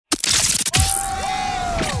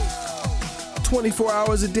24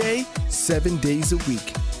 hours a day, 7 days a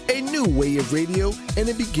week. A new way of radio and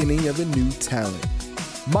the beginning of a new talent.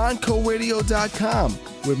 MindCoRadio.com,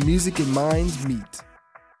 where music and minds meet.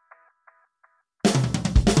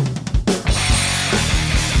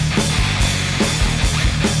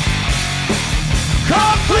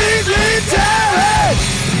 Completely damaged!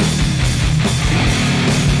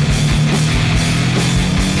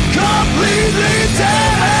 Completely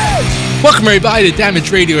damaged! Welcome everybody to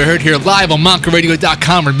Damage Radio. I heard here live on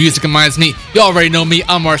MindCoRadio.com, where music and minds meet. You already know me.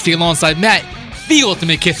 I'm RC alongside Matt, the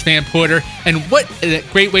Ultimate Kiss Fan Porter. And what a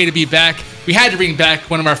great way to be back. We had to bring back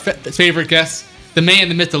one of our favorite guests, the man,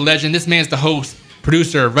 the myth, the legend. This man's the host,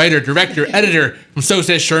 producer, writer, director, editor from So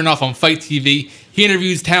Says Chernoff on Fight TV. He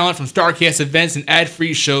interviews talent from StarCast events and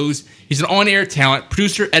ad-free shows. He's an on-air talent,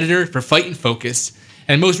 producer, editor for Fight and Focus.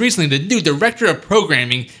 And most recently, the new director of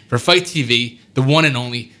programming for Fight TV, the one and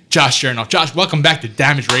only Josh Chernoff. Josh, welcome back to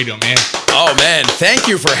Damage Radio, man. Oh, man, thank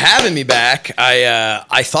you for having me back.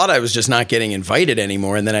 I thought I was just not getting invited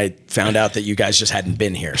anymore, and then I found out that you guys just hadn't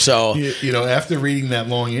been here. So, you know, after reading that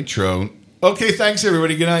long intro, okay, thanks,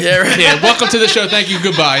 everybody. Good night. Yeah, right. Yeah, welcome to the show. Thank you.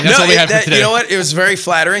 Goodbye. That's all we have for today. You know what? It was very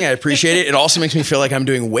flattering. I appreciate it. It also makes me feel like I'm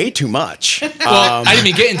doing way too much. Well, I didn't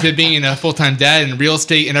even get into being a full-time dad and real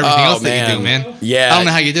estate and everything else that you do, man. Yeah. I don't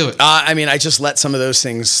know how you do it. I mean, I just let some of those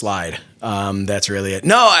things slide. That's really it.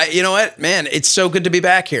 No, you know what, man? It's so good to be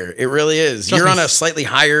back here. It really is. You're on a slightly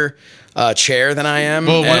higher chair than I am.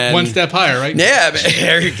 Well, one step higher, right? Yeah,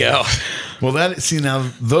 there you go. Well, now,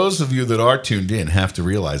 those of you that are tuned in have to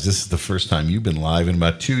realize this is the first time you've been live in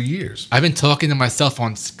about 2 years. I've been talking to myself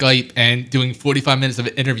on Skype and doing 45 minutes of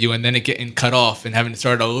an interview and then it getting cut off and having to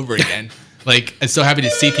start all over again. Like, I'm so happy to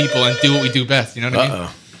see people and do what we do best. You know what I mean?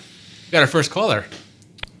 We got our first caller.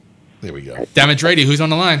 There we go. Damage Radio. Who's on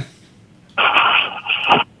the line?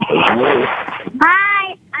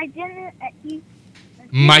 Hi, I didn't.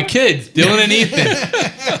 My kids, Dylan and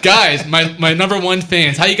Ethan. Guys, my number one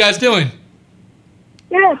fans. How you guys doing?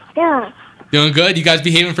 Good. Doing good? You guys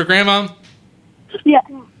behaving for Grandma? Yeah.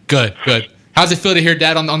 Good. How's it feel to hear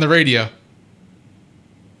Dad on the radio?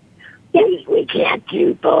 We can't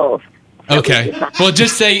do both. Okay. Well,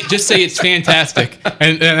 just say it's fantastic,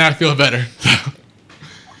 and I feel better.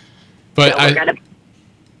 But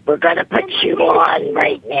we're gonna put you on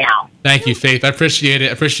right now. Thank you, Faith. I appreciate it.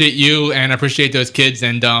 I appreciate you, and I appreciate those kids,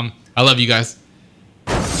 and I love you guys.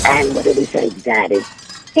 And what do we say, Daddy?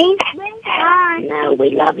 Thanks, Dad. No,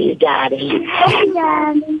 we love you, Daddy.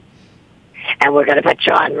 Daddy. And we're gonna put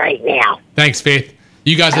you on right now. Thanks, Faith.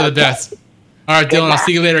 You guys are the best. All right, Dylan. I'll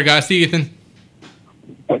see you later, guys. See you, Ethan.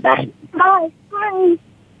 Bye. Bye.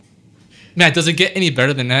 Matt, does it get any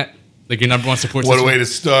better than that? Like your number one support What system? a way to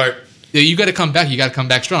start. Yeah, you got to come back. You got to come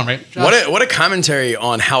back strong, right? Josh? What a commentary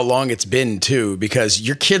on how long it's been too, because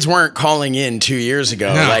your kids weren't calling in 2 years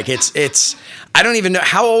ago. No. Like it's. I don't even know,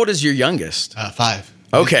 how old is your youngest? 5.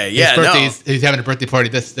 Okay, yeah, He's having a birthday party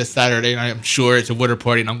this Saturday, and I'm sure it's a water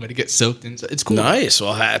party, and I'm going to get soaked, and it's cool. Nice.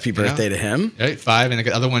 Well, happy birthday to him. Right, 5, and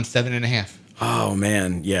the other one's 7.5. Oh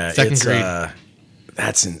man, yeah, Second grade.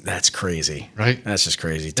 That's crazy, right? That's just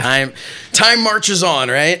crazy. Time marches on,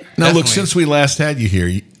 right? Now, Definitely. look, since we last had you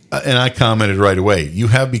here, and I commented right away, you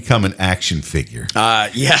have become an action figure.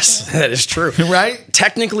 Yes, that is true. Right?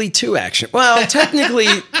 Technically 2 action. Well, technically,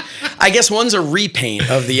 I guess one's a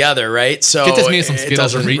repaint of the other, right? So Get this man some it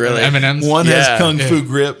Skittles doesn't and really. M&Ms. One has kung fu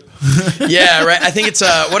grip. Yeah, right. I think it's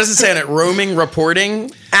what does it say on it? Roaming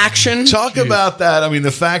reporting action. Talk about that. I mean,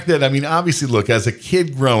 the fact that, obviously, look, as a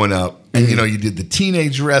kid growing up, and you did the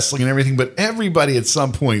teenage wrestling and everything, but everybody at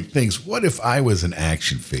some point thinks, what if I was an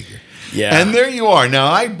action figure? Yeah. And there you are. Now,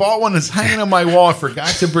 I bought one that's hanging on my wall. I forgot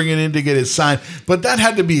to bring it in to get it signed, but that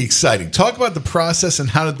had to be exciting. Talk about the process and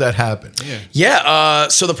how did that happen? Yeah.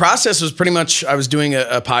 So the process was pretty much, I was doing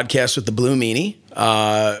a podcast with the Blue Meanie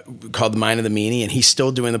called The Mind of the Meanie, and he's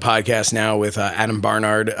still doing the podcast now with Adam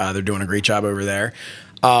Barnard. They're doing a great job over there.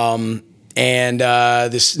 And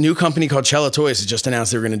this new company called Cella Toys has just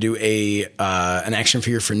announced they were going to do an action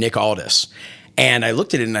figure for Nick Aldis. And I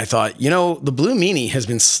looked at it and I thought, the Blue Meanie has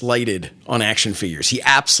been slighted on action figures. He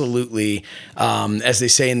absolutely, as they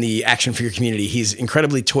say in the action figure community, he's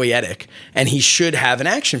incredibly toyetic and he should have an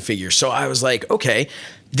action figure. So I was like, okay,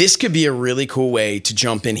 this could be a really cool way to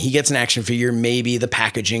jump in. He gets an action figure. Maybe the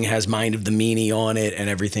packaging has Mind of the Meanie on it and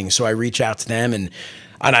everything. So I reach out to them and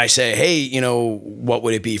I say, hey, what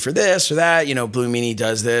would it be for this or that? Blue Meanie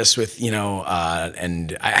does this with,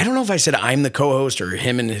 and I don't know if I said I'm the co-host or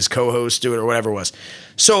him and his co-host do it or whatever it was.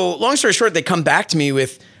 So long story short, they come back to me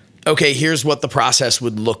with, okay, here's what the process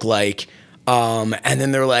would look like. And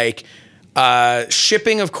then they're like,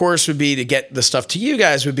 Shipping, of course, would be to get the stuff to you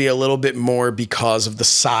guys would be a little bit more because of the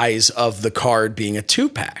size of the card being a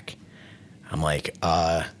 2-pack. I'm like,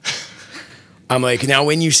 now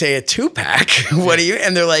when you say a 2-pack, what do you?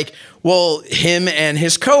 And they're like, well, him and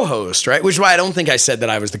his co-host, right? Which is why I don't think I said that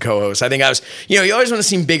I was the co-host. I think I was, you always want to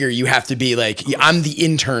seem bigger. You have to be like, I'm the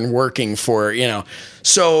intern working for,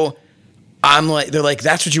 So I'm like, they're like,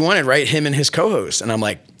 that's what you wanted, right? Him and his co-host. And I'm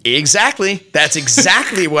like, exactly. That's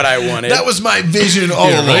exactly what I wanted. That was my vision all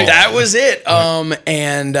along. Right. That was it.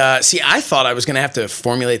 See, I thought I was going to have to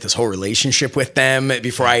formulate this whole relationship with them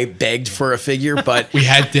before I begged for a figure, but we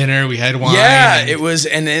had dinner, we had wine. Yeah, it was,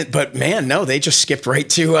 but man, no, they just skipped right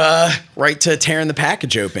to tearing the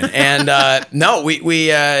package open. And no,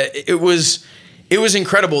 it was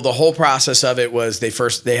incredible. The whole process of it was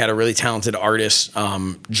they had a really talented artist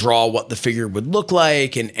draw what the figure would look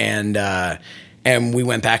like, and we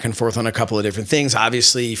went back and forth on a couple of different things.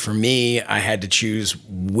 Obviously, for me, I had to choose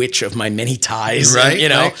which of my many ties, right?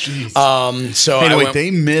 They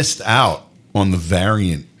missed out on the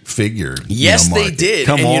variant figure. Yes, they did.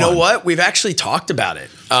 Come on. You know what? We've actually talked about it.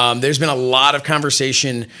 There's been a lot of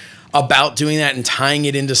conversation about doing that and tying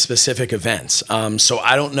it into specific events. So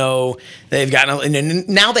I don't know. They've gotten, and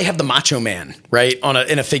now they have the Macho Man, right,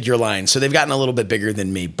 in a figure line. So they've gotten a little bit bigger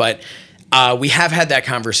than me, but. We have had that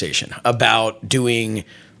conversation about doing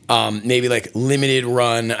maybe like limited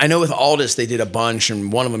run. I know with Aldous they did a bunch,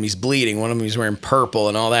 and one of them he's bleeding, one of them he's wearing purple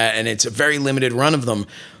and all that, and it's a very limited run of them.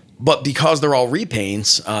 But because they're all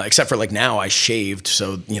repaints, except for like now I shaved,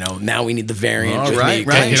 so now we need the variant. All with right,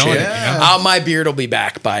 me right. Yeah. My beard will be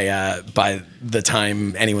back by the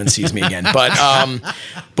time anyone sees me again.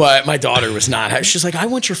 But my daughter was not. She's like, I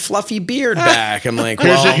want your fluffy beard back. I'm like,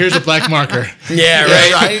 here's a black marker. Yeah,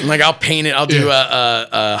 right. I'm like, I'll paint it. I'll do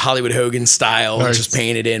a Hollywood Hogan style and just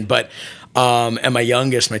paint it in. But. And my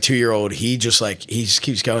youngest, my 2-year-old, he just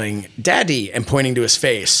keeps going, Daddy, and pointing to his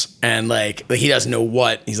face, and like he doesn't know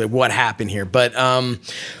he's like, what happened here? But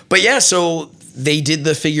yeah, so they did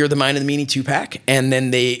the figure of the Mind of the Meanie 2-pack, and then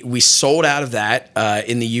we sold out of that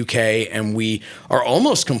in the UK, and we are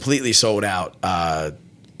almost completely sold out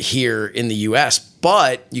here in the US.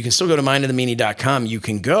 But you can still go to mindofthemeanie.com. You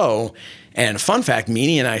can go, and fun fact,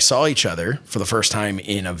 Meanie and I saw each other for the first time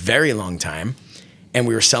in a very long time. And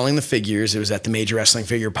we were selling the figures. It was at the Major Wrestling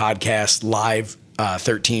Figure Podcast Live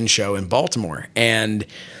 13 show in Baltimore. And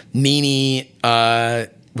Meanie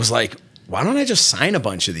was like, why don't I just sign a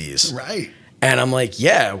bunch of these? Right. And I'm like,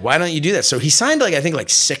 yeah, why don't you do that? So he signed I think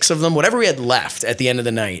 6 of them, whatever we had left at the end of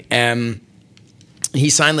the night. And he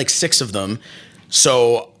signed 6 of them.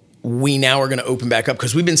 So we now are going to open back up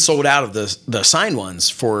because we've been sold out of the signed ones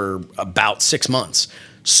for about 6 months.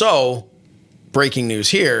 So breaking news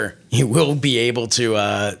here, you'll be able to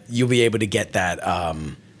get that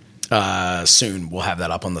soon. We'll have that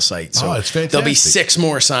up on the site. So it's fantastic. There'll be 6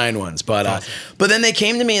 more signed ones. But then they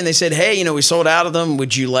came to me and they said, hey, we sold out of them.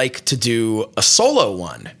 Would you like to do a solo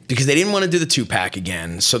one? Because they didn't want to do the 2-pack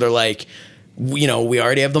again. So they're like, we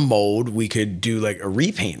already have the mold. We could do a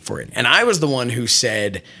repaint for it. And I was the one who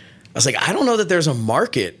said, I was like, I don't know that there's a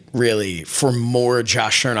market really for more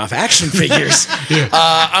Josh Chernoff action figures.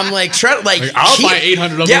 I'm like, I'll buy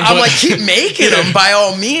 800 of them. Yeah, I'm like, keep making them by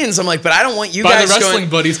all means. I'm like, but I don't want you guys the wrestling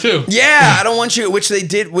buddies too. Yeah, I don't want you, which they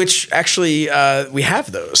did, which actually we have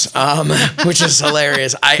those, which is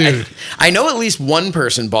hilarious. I know at least one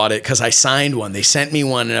person bought it because I signed one. They sent me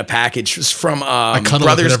one in a package. It was from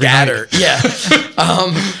Brothers Gatter. Yeah,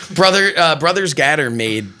 Brothers Gatter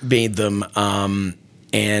made them.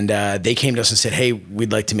 And they came to us and said, hey,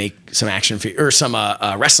 we'd like to make some some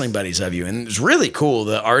wrestling buddies of you. And it was really cool.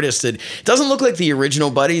 The artist doesn't look like the original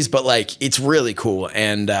buddies, but it's really cool.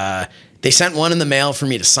 And they sent one in the mail for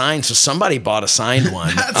me to sign. So somebody bought a signed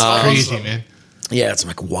one. That's crazy, man. Yeah, it's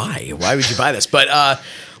like, why? Why would you buy this?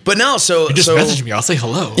 But no, so you just message me. I'll say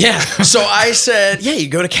hello. Yeah. So I said, yeah, you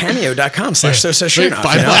go to cameo.com/so-so-Chernoff. $5.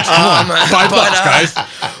 $5, guys.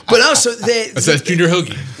 But no, so it says Junior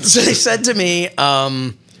Hoagie. So they said to me,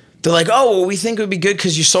 they're like, oh, well, we think it would be good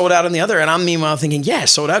because you sold out on the other. And I'm meanwhile thinking, yeah,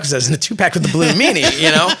 sold out because I was in a 2-pack with the Blue Meanie,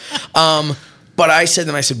 But I said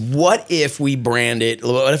to them, what if we brand it?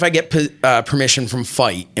 What if I get permission from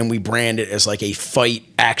Fight and we brand it as a Fight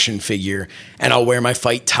action figure, and I'll wear my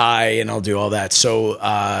Fight tie and I'll do all that.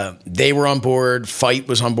 So they were on board. Fight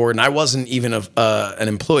was on board, and I wasn't even an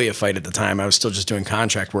employee of Fight at the time. I was still just doing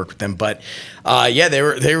contract work with them. But yeah, they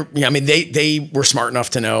were. I mean, they were smart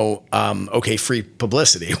enough to know. Okay, free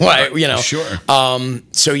publicity. Why? Sure.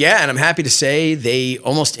 So yeah, and I'm happy to say they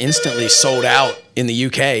almost instantly sold out in the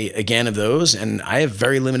UK again of those, and I have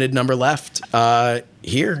very limited number left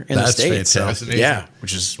here in the States. Fantastic. So, yeah,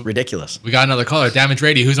 which is ridiculous. We got another caller, Damage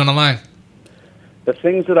Radio. Who's on the line? The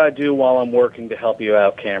things that I do while I'm working to help you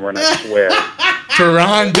out, Cameron, I swear.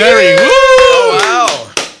 Ron Derry. Woo! Oh, wow.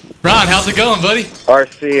 Ron, how's it going, buddy?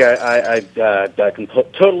 RC, I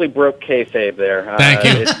totally broke kayfabe there. Thank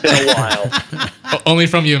you. It's been a while. Only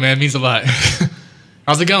from you, man. It means a lot.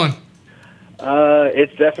 How's it going?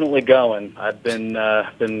 It's definitely going. I've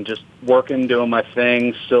been just working, doing my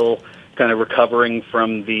thing, still kind of recovering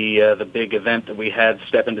from the big event that we had,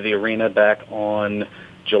 Step Into the Arena, back on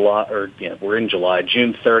we're in July,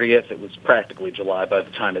 June 30th. It was practically July by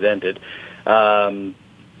the time it ended.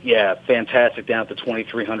 Fantastic down at the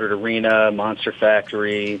 2300 Arena, Monster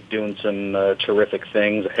Factory, doing some terrific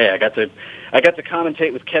things. Hey, I got to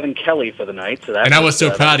commentate with Kevin Kelly for the night. So I was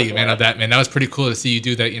so proud of you, man, of that, man. That was pretty cool to see you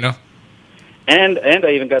do that, you know? And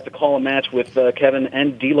I even got to call a match with Kevin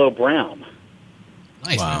and D'Lo Brown.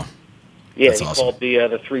 Nice, Wow. man. Yeah, That's he awesome. called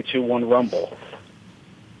the 3-2-1 Rumble.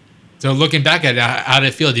 So looking back at it, how did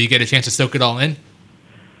it feel? Did you get a chance to soak it all in?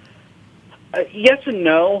 Yes and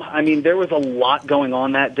no. I mean, there was a lot going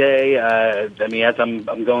on that day. As I'm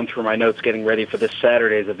going through my notes getting ready for this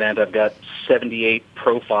Saturday's event, I've got 78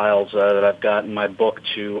 profiles that I've got in my book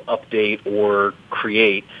to update or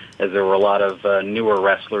create, as there were a lot of newer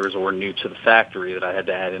wrestlers or new to the factory that I had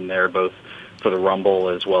to add in there, both for the Rumble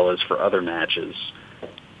as well as for other matches.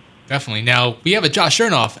 Definitely. Now, we have a Josh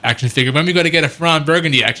Chernoff action figure. When we go to get a Ron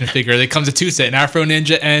Burgundy action figure, that comes a two-set, an Afro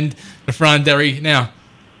Ninja and the Ron Derry now.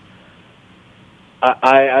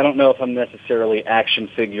 I don't know if I'm necessarily action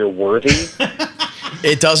figure worthy.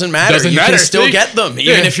 It doesn't matter. Doesn't you matter. can still See? get them,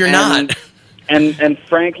 even if you're not. And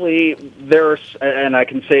frankly, and I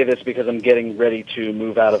can say this because I'm getting ready to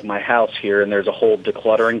move out of my house here, and there's a whole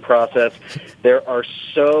decluttering process. There are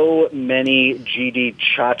so many GD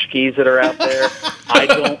tchotchkes that are out there. I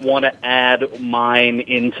don't want to add mine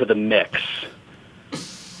into the mix.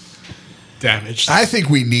 Damaged. I think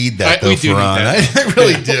we need that, we though, do need Ron. that. I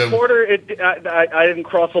really do. Porter, I didn't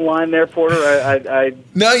cross a line there, Porter.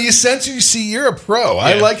 No, you censor. You see, you're a pro.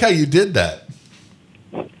 I like how you did that.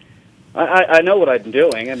 I know what I'm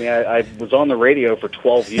doing. I mean, I was on the radio for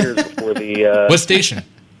 12 years before the... What station?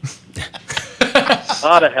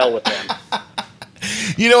 To hell with them.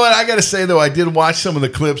 You know what? I got to say, though, I did watch some of the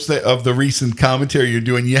clips of the recent commentary you're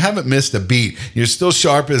doing. You haven't missed a beat. You're still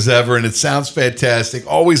sharp as ever, and it sounds fantastic.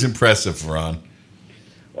 Always impressive, Ron.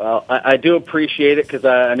 Well, I do appreciate it because,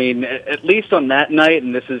 at least on that night,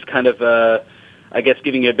 and this is kind of, I guess,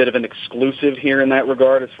 giving you a bit of an exclusive here in that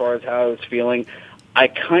regard as far as how I was feeling, I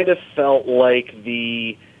kind of felt like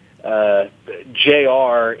the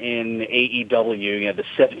JR in AEW, the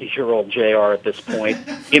 70-year-old JR at this point,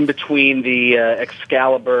 in between the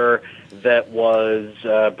Excalibur that was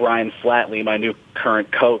Brian Flatley, my new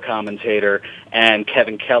current co-commentator, and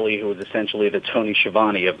Kevin Kelly, who was essentially the Tony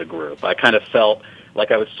Schiavone of the group. I kind of felt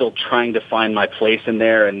like I was still trying to find my place in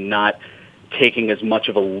there and not taking as much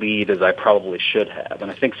of a lead as I probably should have.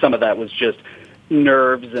 And I think some of that was just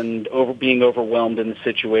nerves and being overwhelmed in the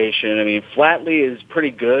situation. I mean, Flatley is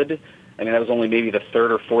pretty good. I mean, that was only maybe the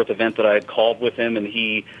third or fourth event that I had called with him, and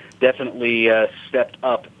he definitely stepped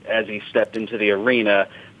up as he stepped into the arena,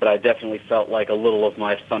 but I definitely felt like a little of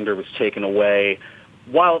my thunder was taken away,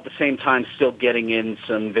 while at the same time still getting in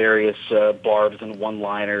some various barbs and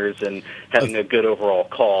one-liners and having a good overall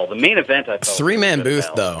call. The main event, I felt... Three-man booth,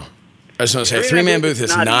 though. I just want to say, three-man booth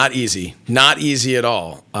is not easy. Not easy at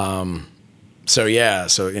all. So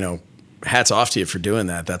hats off to you for doing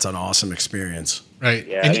that. That's an awesome experience. Right.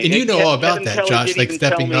 Yeah, and you know all about Kevin that, Kelly Josh, did like even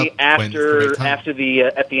stepping tell me up after the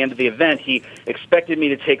at the end of the event, he expected me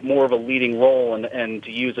to take more of a leading role, and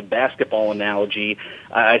to use a basketball analogy,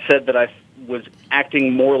 I said that I was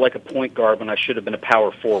acting more like a point guard when I should have been a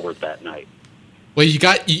power forward that night. Well,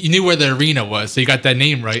 you knew where the arena was, so you got that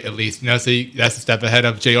name right at least. So that's a step ahead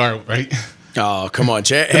of JR, right? Oh, come on,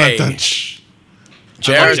 JR's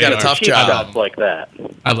JR. got a tough Cheap job. stuff like that.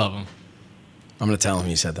 I love him. I'm going to tell him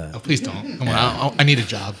you said that. Oh, please don't. Come on, I need a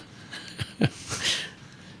job.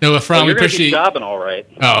 No, Fran, Well, we you're going to appreciate. be jobbing all right.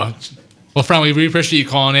 Oh, well, Fran, we really appreciate you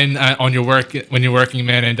calling in on your work when you're working,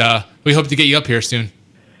 man, and we hope to get you up here soon.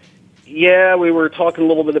 Yeah, we were talking a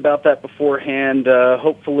little bit about that beforehand.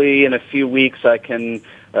 Hopefully, in a few weeks, I can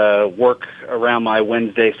work around my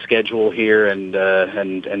Wednesday schedule here and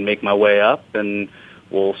make my way up, and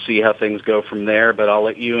we'll see how things go from there. But I'll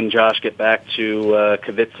let you and Josh get back to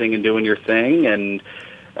kibitzing and doing your thing. And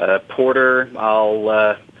Porter,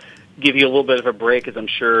 I'll give you a little bit of a break, as I'm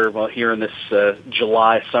sure here in this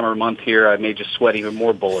July summer month here, I may just sweat even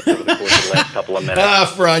more bullets over the course of the last couple of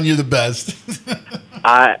minutes. Fran, you're the best.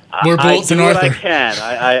 More bolts do than what Arthur. I can.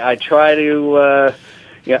 I try to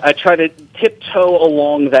I try to tiptoe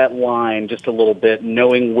along that line just a little bit,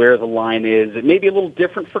 knowing where the line is. It may be a little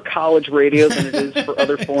different for college radio than it is for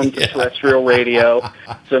other forms of terrestrial radio.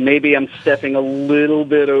 So maybe I'm stepping a little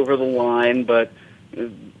bit over the line, but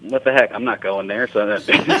what the heck? I'm not going there. So as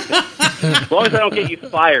long as I don't get you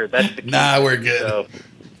fired, that's the key. Nah, we're good. So,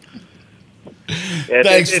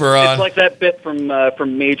 Thanks, Faran. It's like that bit from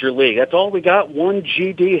Major League. That's all we got. One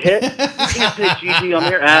GD hit. You can't say GD on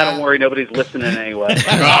there. Don't worry, nobody's listening anyway.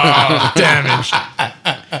 Oh, damage.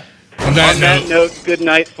 On that note, good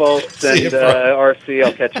night, folks, and RC.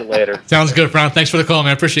 I'll catch you later. Sounds good, Fran. Thanks for the call,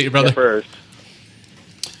 man. Appreciate you, brother. Yeah, first.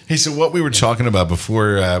 Hey, so what we were talking about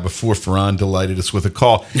before Faran delighted us with a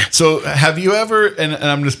call. So have you ever, and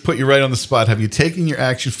I'm going to put you right on the spot, have you taken your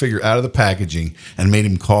action figure out of the packaging and made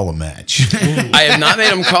him call a match? I have not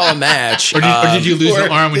made him call a match. Or did you lose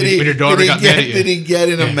an arm when your daughter got mad at you? Did he get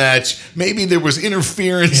in a match? Maybe there was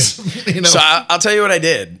interference. Yeah. So I'll tell you what I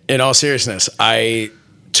did, in all seriousness. I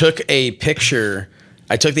took a picture.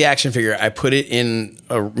 I took the action figure. I put it in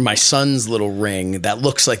my son's little ring that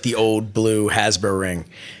looks like the old blue Hasbro ring.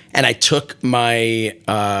 And I took my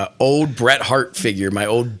old Bret Hart figure, my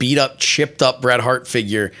old beat up, chipped up Bret Hart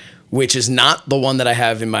figure, which is not the one that I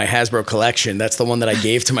have in my Hasbro collection. That's the one that I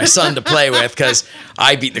gave to my son to play with because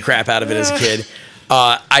I beat the crap out of it as a kid.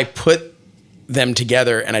 I put them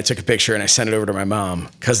together and I took a picture and I sent it over to my mom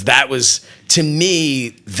because that was, to me,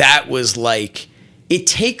 that was like, it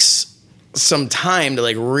takes some time to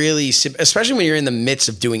like really, especially when you're in the midst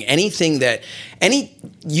of doing anything that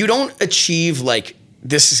you don't achieve like,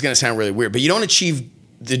 this is going to sound really weird, but you don't achieve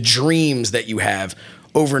the dreams that you have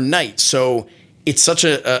overnight. So it's such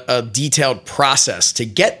a detailed process to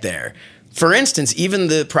get there. For instance, even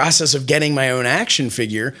the process of getting my own action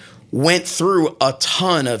figure went through a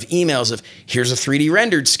ton of emails of here's a 3D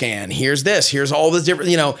rendered scan, here's this, here's all the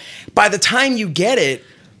different, by the time you get it,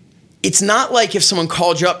 it's not like if someone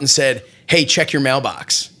called you up and said, hey, check your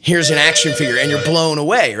mailbox. Here's an action figure and you're blown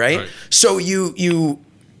away, right? So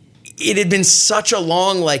it had been such a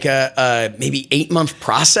long, like a maybe 8-month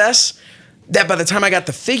process that by the time I got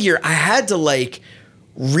the figure, I had to like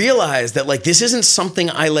realize that like this isn't something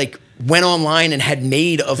I like went online and had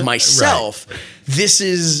made of myself. Right. This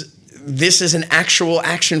is an actual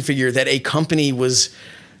action figure that a company was,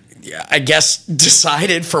 I guess,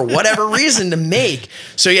 decided for whatever reason to make.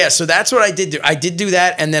 So that's what I did do. I did do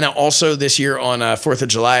that. And then also this year on 4th of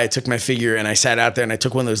July, I took my figure and I sat out there and I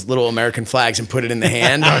took one of those little American flags and put it in the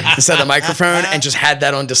hand instead of the microphone and just had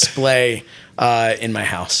that on display in my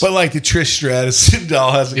house. But like the Trish Stratus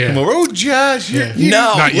doll hasn't come over. Oh, Josh.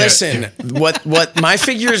 No, listen, what my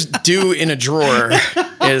figures do in a drawer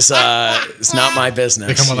is not my business.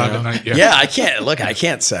 They come alive at night. Yeah, I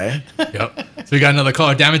can't say. Yep. So we got another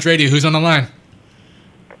caller, Damage Radio. Who's on the line?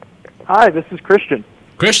 Hi, this is Christian.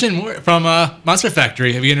 Christian from Monster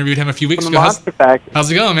Factory. Have you interviewed him a few weeks ago? Monster Factory.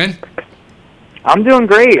 How's it going, man? I'm doing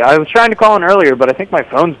great. I was trying to call in earlier, but I think my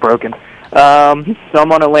phone's broken. So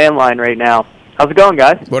I'm on a landline right now. How's it going,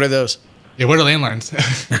 guys? What are those? Yeah, what are landlines?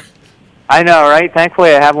 I know, right?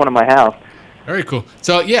 Thankfully, I have one in my house. Very cool.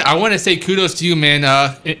 So, yeah, I want to say kudos to you, man.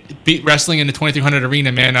 Beat wrestling in the 2300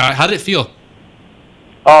 arena, man. How did it feel?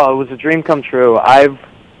 Oh, it was a dream come true. I've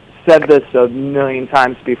said this a million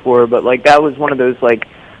times before, but like that was one of those like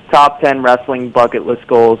top 10 wrestling bucket list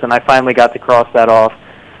goals, and I finally got to cross that off.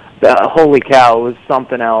 Holy cow, it was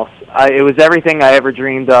something else. It was everything I ever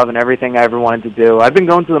dreamed of and everything I ever wanted to do. I've been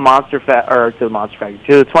going to the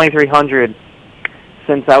 2300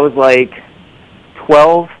 since I was like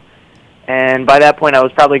 12, and by that point I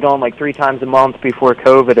was probably going like 3 times a month before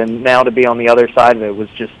COVID, and now to be on the other side of it was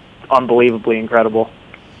just unbelievably incredible.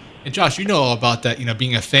 And Josh, you know all about that,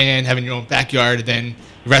 being a fan, having your own backyard, and then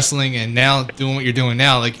wrestling, and now doing what you're doing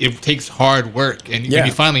now. Like, it takes hard work, and when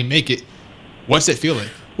you finally make it, what's it feel like?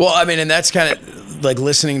 Well, I mean, and that's kind of like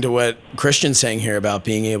listening to what Christian's saying here about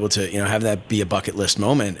being able to, have that be a bucket list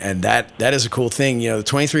moment. And that is a cool thing. The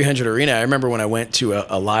 2300 arena, I remember when I went to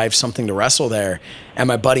a live Something to Wrestle there, and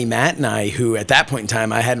my buddy Matt and I, who at that point in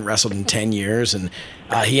time, I hadn't wrestled in 10 years, and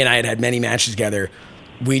he and I had many matches together.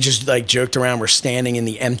 We just like joked around. We're standing in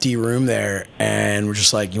the empty room there, and we're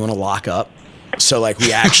just like, you want to lock up? So like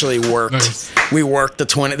we actually worked. Nice. We worked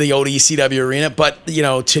the old ECW arena, but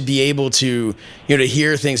to be able to to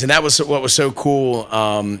hear things, and that was what was so cool.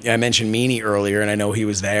 I mentioned Meanie earlier, and I know he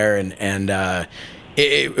was there, and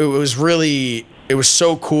it was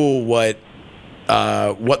so cool what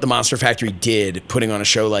the Monster Factory did putting on a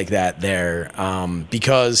show like that there,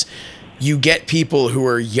 because you get people who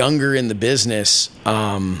are younger in the business,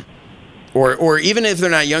 or even if they're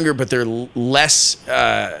not younger, but they're less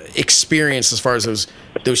experienced as far as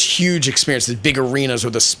those huge experiences, big arenas or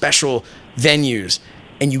the special venues,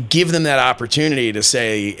 and you give them that opportunity to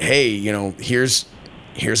say, hey, you know, here's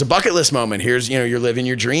a bucket list moment. Here's, you know, you're living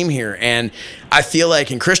your dream here. And I feel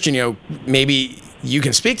like, and Christian, you know, maybe you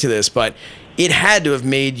can speak to this, but it had to have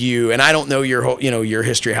made you, and I don't know your whole, you know, your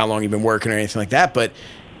history, how long you've been working or anything like that, but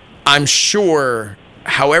I'm sure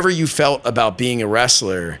however you felt about being a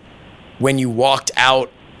wrestler, when you walked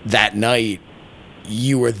out that night,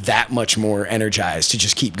 you were that much more energized to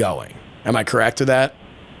just keep going. Am I correct with that?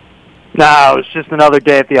 No, it was just another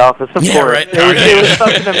day at the office. Of Yeah, course, right. it was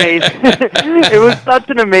such an amazing. It was such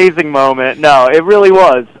an amazing moment. No, it really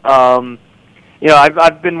was. You know,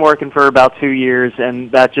 I've been working for about 2 years,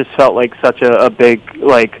 and that just felt like such a big,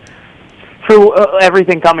 like,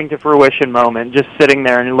 everything coming to fruition moment. Just sitting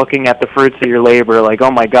there and looking at the fruits of your labor, like,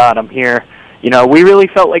 oh my God, I'm here. You know, we really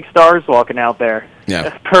felt like stars walking out there.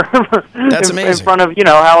 Yeah, That's amazing. In front of, you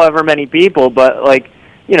know, however many people, but like,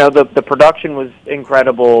 you know, the production was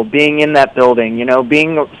incredible. Being in that building, you know,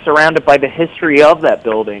 being surrounded by the history of that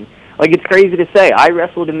building. Like, it's crazy to say, I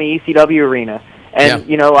wrestled in the ECW arena. And,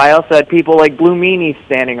 you know, I also had people like Blue Meanie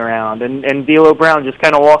standing around and D'Lo Brown just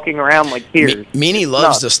kind of walking around like tears. Meanie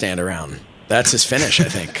loves to stand around. That's his finish, I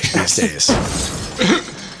think, these days.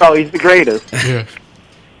 Oh, he's the greatest. Yeah.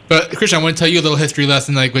 But, Christian, I want to tell you a little history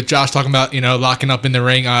lesson, like with Josh talking about, you know, locking up in the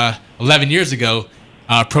ring 11 years ago.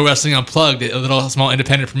 Pro Wrestling Unplugged, a little small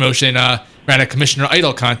independent promotion, ran a Commissioner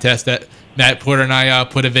Idol contest that Matt Porter and I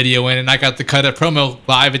put a video in, and I got to cut a promo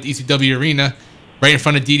live at the ECW Arena right in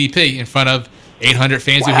front of DDP, in front of 800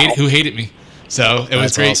 fans who hated me. So it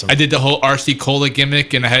was great. Awesome. I did the whole RC Cola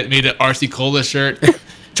gimmick, and I had made an RC Cola shirt.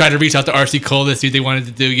 Tried to reach out to RC Cola, see what they wanted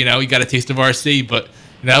to do. You know, you got a taste of RC, but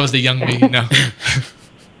that was the young me, you know.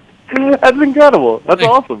 That's incredible. That's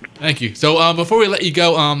awesome. Thank you. So before we let you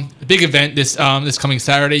go, a big event this coming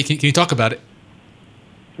Saturday. Can you talk about it?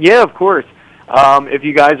 Yeah, of course. If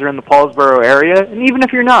you guys are in the Paulsboro area, and even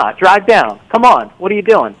if you're not, drive down. Come on. What are you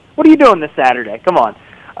doing? What are you doing this Saturday? Come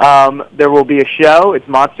on. There will be a show. It's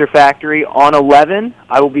Monster Factory on 11.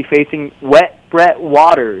 I will be facing Wet Brett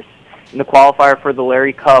Waters in the qualifier for the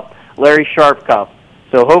Larry Sharp Cup.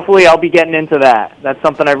 So hopefully I'll be getting into that. That's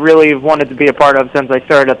something I really have wanted to be a part of since I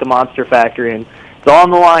started at the Monster Factory, and it's all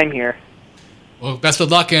on the line here. Well, best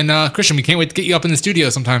of luck, and Christian, we can't wait to get you up in the studio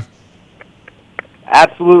sometime.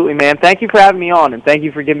 Absolutely, man. Thank you for having me on, and thank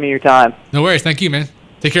you for giving me your time. No worries. Thank you, man.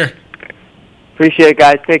 Take care. Appreciate it,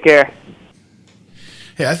 guys. Take care.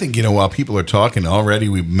 Hey, I think, you know, while people are talking already,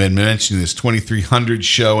 we've been mentioning this 2300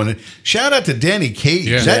 show, and shout out to Danny Cage.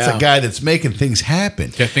 Yeah. That's a guy that's making things happen.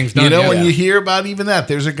 Get things done, You know, yeah. when you hear about even that,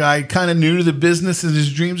 there's a guy kind of new to the business and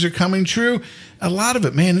his dreams are coming true. A lot of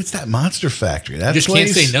it, man, it's that Monster Factory. That You just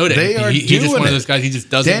place, can't say no to they him. are He's just doing one of it. those guys. He just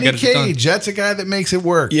doesn't Danny get it done. Cage, that's a guy that makes it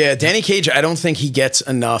work. Yeah, Danny Cage, I don't think he gets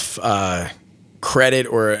enough credit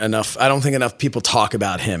or enough. I don't think enough people talk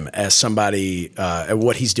about him as somebody,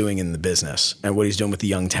 what he's doing in the business and what he's doing with the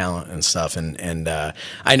young talent and stuff. And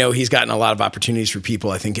I know he's gotten a lot of opportunities for people.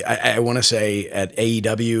 I think I want to say at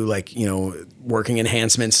AEW, like, you know, working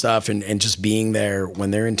enhancement stuff and just being there when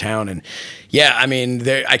they're in town. And yeah, I mean,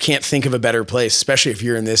 I can't think of a better place, especially if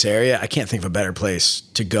you're in this area. I can't think of a better place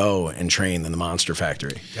to go and train than the Monster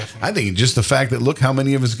Factory. I think just the fact that look how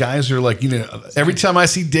many of his guys are like, you know, every time I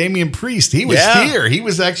see Damian Priest, he was here. He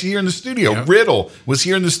was actually here in the studio. Yep. Riddle was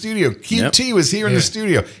here in the studio. QT was here in the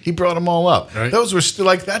studio. He brought them all up. Right. Those were still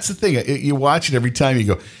like, that's the thing. You watch it every time you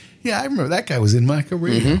go, yeah, I remember that guy was in my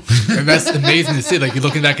career. And that's amazing to see. Like, you're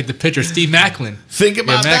looking back at the picture, Steve Macklin. Think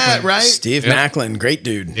about that, Macklin. right? Steve Macklin, great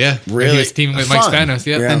dude. Yeah. Really. He was teaming with Mike Fun. Spanos.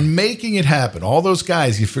 Yeah. And making it happen. All those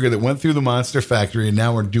guys you figure that went through the Monster Factory and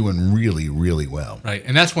now are doing really, really well. Right.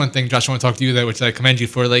 And that's one thing, Josh, I want to talk to you there, which I commend you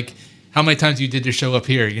for. Like, how many times you did your show up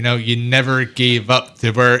here? You know, you never gave up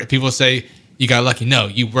to where people say you got lucky. No,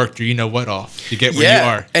 you worked your you-know-what off to get where you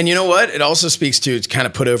are. And you know what? It also speaks to kind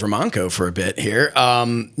of put over Monco for a bit here.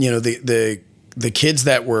 You know, the kids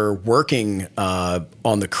that were working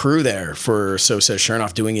on the crew there for So Says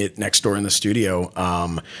Chernoff, doing it next door in the studio,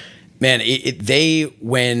 man, it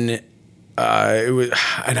was,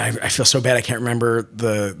 and I feel so bad I can't remember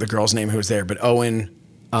the girl's name who was there, but Owen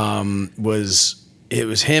it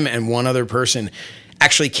was him and one other person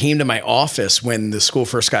actually came to my office when the school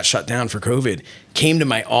first got shut down for COVID, came to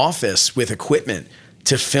my office with equipment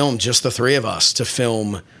to film just the three of us, to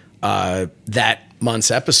film that month's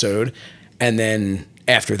episode. And then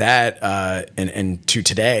after that, and to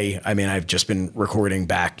today, I mean, I've just been recording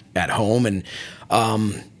back at home. And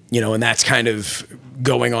and that's kind of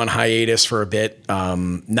going on hiatus for a bit,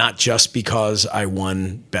 not just because I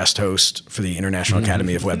won Best Host for the International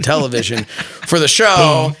Academy of Web Television for the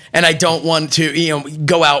show, and I don't want to,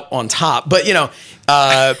 go out on top, but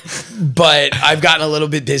but I've gotten a little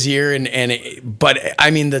bit busier, but I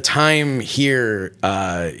mean, the time here,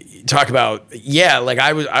 talk about, like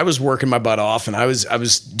I was working my butt off, and I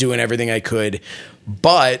was doing everything I could,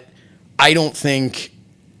 but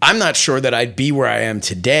I'm not sure that I'd be where I am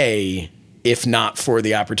today if not for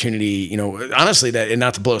the opportunity, honestly, and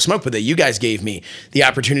not to blow smoke, but that you guys gave me the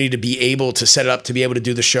opportunity to be able to set it up, to be able to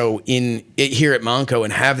do the show here at Monco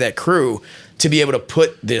and have that crew to be able to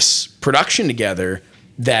put this production together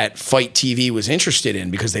that Fight TV was interested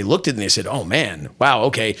in, because they looked at it and they said, oh man, wow,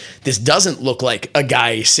 okay, this doesn't look like a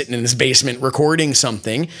guy sitting in his basement recording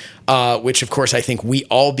something, which of course I think we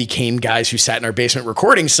all became guys who sat in our basement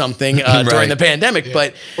recording something during the pandemic,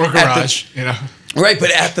 but or garage, Right,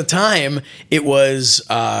 but at the time it was,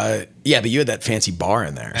 but you had that fancy bar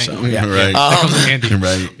in there, so yeah, right,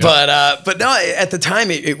 right. But no, at the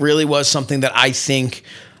time it really was something that I think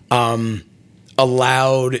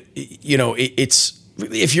allowed, it's.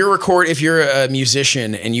 If you're a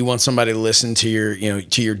musician and you want somebody to listen to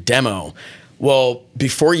your demo, well,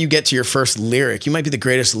 before you get to your first lyric, you might be the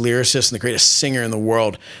greatest lyricist and the greatest singer in the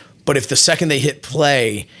world, but if the second they hit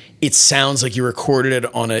play, it sounds like you recorded it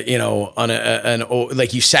on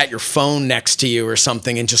like you sat your phone next to you or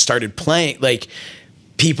something and just started playing, like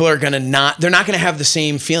people are they're not gonna have the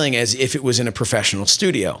same feeling as if it was in a professional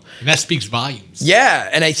studio. And that speaks volumes. Yeah,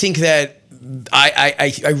 and I think that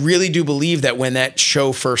I really do believe that when that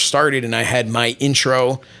show first started and I had my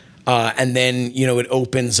intro, and then it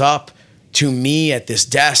opens up to me at this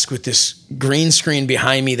desk with this green screen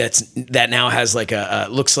behind me that now has like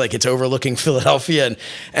looks like it's overlooking Philadelphia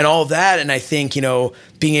and all of that, and I think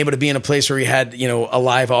being able to be in a place where we had a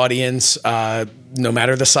live audience, no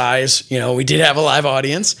matter the size, we did have a live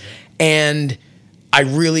audience, and I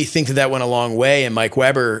really think that went a long way. And Mike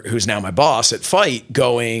Weber, who's now my boss at Fight,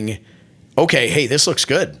 going, okay, hey, this looks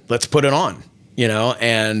good. Let's put it on,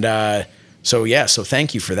 and so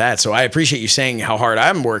thank you for that. So I appreciate you saying how hard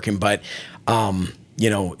I'm working, but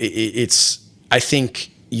it's I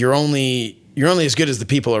think you're only as good as the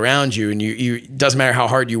people around you, and it doesn't matter how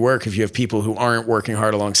hard you work. If you have people who aren't working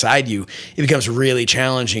hard alongside you, it becomes really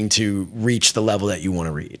challenging to reach the level that you want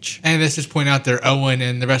to reach. And let's just point out there, Owen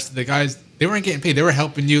and the rest of the guys, they weren't getting paid. They were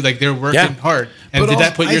helping you, like they're working hard. And but did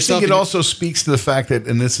that put yourself? I think it also speaks to the fact that,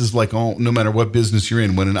 and this is like no matter what business you're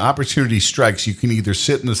in, when an opportunity strikes, you can either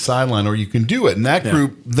sit in the sideline or you can do it. And that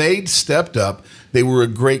group, they stepped up. They were a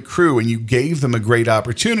great crew, and you gave them a great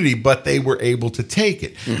opportunity, but they were able to take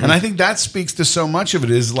it. Mm-hmm. And I think that speaks to so much of it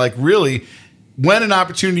is like really, when an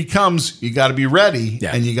opportunity comes, you got to be ready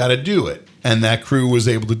and you got to do it. And that crew was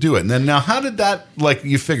able to do it. And then now, how did that, like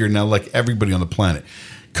you figure now, like everybody on the planet,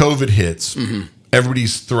 COVID hits,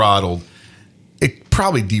 everybody's throttled. It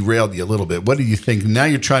probably derailed you a little bit. What do you think? Now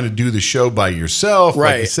you're trying to do the show by yourself.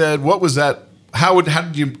 Right. Like you said, what was that? How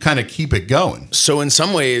did you kind of keep it going? So in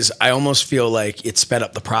some ways, I almost feel like it sped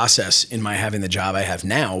up the process in my having the job I have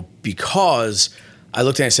now, because I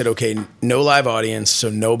looked and I said, okay, no live audience, so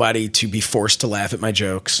nobody to be forced to laugh at my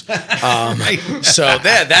jokes. So that's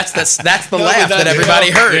the laugh that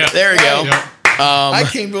everybody heard. Yeah. There we go. Yeah. I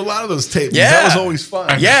came to a lot of those tapes. Yeah. That was always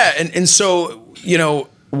fun. Yeah, and so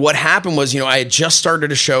what happened was I had just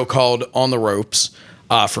started a show called On the Ropes.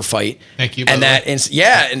 For Fight. Thank you. And that,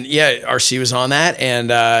 RC was on that, and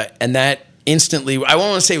that instantly, I won't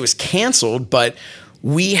want to say it was canceled, but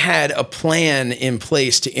we had a plan in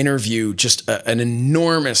place to interview just an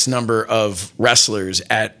enormous number of wrestlers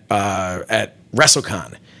at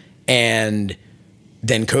WrestleCon, and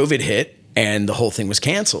then COVID hit, and the whole thing was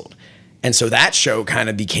canceled, and so that show kind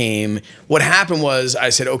of became. What happened was I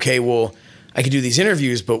said, okay, well, I could do these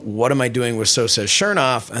interviews, but what am I doing with So Says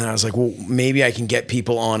Chernoff? And I was like, well, maybe I can get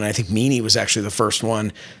people on. And I think Meanie was actually the first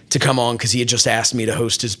one to come on, because he had just asked me to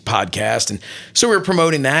host his podcast. And so we were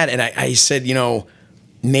promoting that. And I said,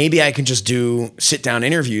 maybe I can just do sit-down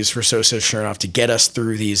interviews for So Says Chernoff to get us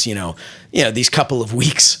through these, these couple of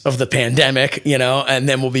weeks of the pandemic, and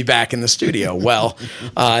then we'll be back in the studio. Well,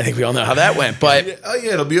 I think we all know how that went, but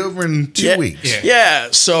it'll be over in 2 weeks. Yeah.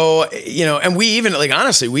 So, and we even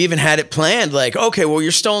honestly, we even had it planned like, okay, well,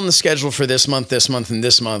 you're still on the schedule for this month, and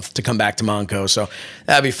this month to come back to Monco. So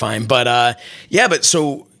that'd be fine. But,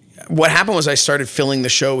 so what happened was I started filling the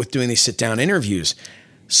show with doing these sit-down interviews.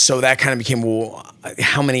 So that kind of became, well,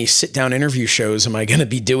 how many sit-down interview shows am I going to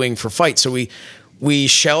be doing for Fight? So we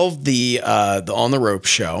shelved the On the Rope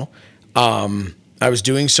show. I was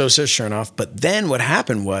doing So Says Chernoff, but then what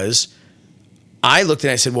happened was I looked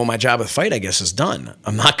and I said, well, my job with Fight, I guess, is done.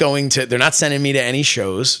 I'm not going to, they're not sending me to any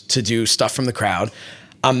shows to do stuff from the crowd.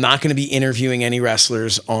 I'm not going to be interviewing any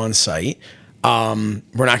wrestlers on site. We're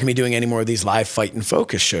not going to be doing any more of these live Fight and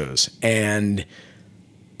Focus shows. And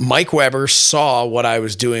Mike Weber saw what I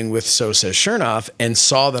was doing with So Says Chernoff and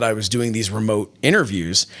saw that I was doing these remote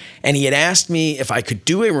interviews. And he had asked me if I could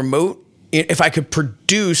do a remote, if I could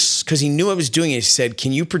produce, because he knew I was doing it. He said,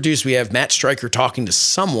 can you produce? We have Matt Stryker talking to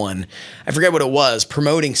someone. I forget what it was,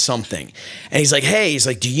 promoting something. And he's like, hey, he's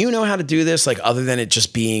like, do you know how to do this? Like, other than it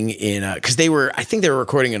just being in because I think they were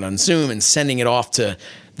recording it on Zoom and sending it off to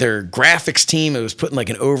their graphics team. It was putting like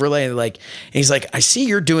an overlay. And he's like, I see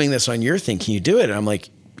you're doing this on your thing. Can you do it? And I'm like,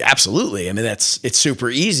 absolutely. I mean, it's super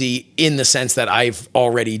easy in the sense that I've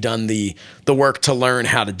already done the work to learn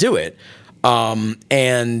how to do it.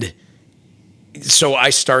 And so I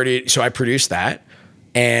produced that.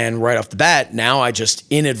 And right off the bat, now I just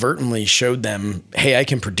inadvertently showed them, hey, I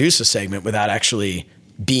can produce a segment without actually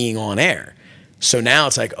being on air. So now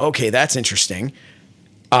it's like, okay, that's interesting.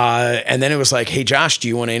 And then it was like, hey, Josh, do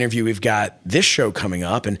you want to interview? We've got this show coming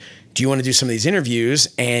up. And do you want to do some of these interviews?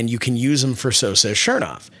 And you can use them for So Says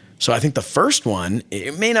Chernoff. So I think the first one,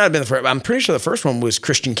 it may not have been the first, but I'm pretty sure the first one was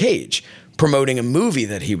Christian Cage promoting a movie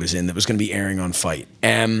that he was in that was going to be airing on Fight.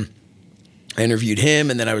 And I interviewed him,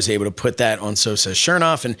 and then I was able to put that on So Says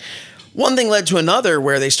Chernoff. And one thing led to another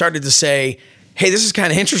where they started to say, hey, this is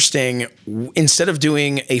kind of interesting. Instead of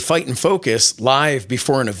doing a Fight and Focus live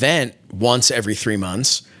before an event once every 3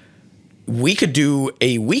 months, we could do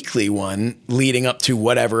a weekly one leading up to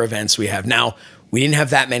whatever events we have. Now, we didn't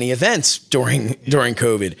have that many events during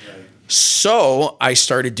COVID. So I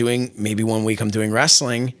started doing, maybe one week I'm doing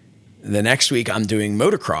wrestling, the next week I'm doing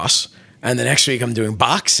motocross, and the next week I'm doing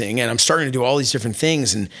boxing, and I'm starting to do all these different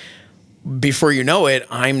things. And before you know it,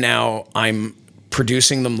 I'm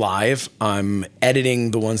producing them live. I'm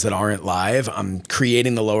editing the ones that aren't live. I'm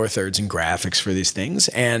creating the lower thirds and graphics for these things.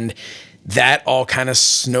 And that all kind of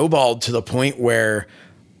snowballed to the point where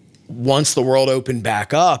once the world opened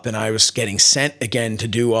back up and I was getting sent again to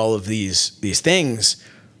do all of these things,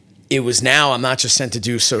 it was now I'm not just sent to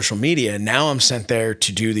do social media. Now I'm sent there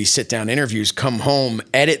to do these sit down interviews, come home,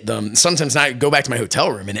 edit them. Sometimes I go back to my hotel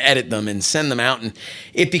room and edit them and send them out. And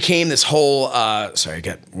it became this whole, sorry, I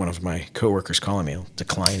got one of my coworkers calling me. I'll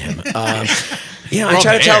decline him. I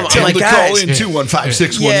try to tell them, I'm like, call guys, in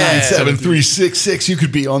 215-619-7366. You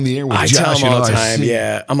could be on the air with Josh. I tell them all the and time. RC.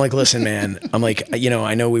 Yeah. I'm like, listen, man, I'm like,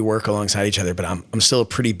 I know we work alongside each other, but I'm still a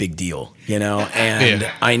pretty big deal, and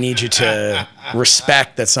I need you to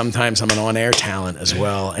respect that sometimes I'm an on-air talent as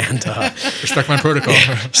well. And respect my protocol.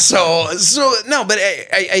 So no, but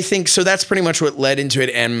I think, so that's pretty much what led into it.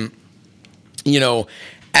 And,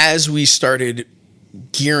 as we started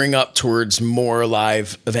gearing up towards more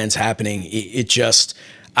live events happening,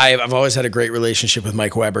 I've always had a great relationship with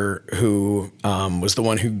Mike Weber, who was the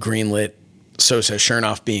one who greenlit So Says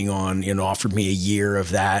Chernoff being on, offered me a year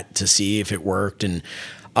of that to see if it worked, and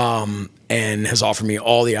has offered me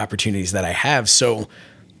all the opportunities that I have. So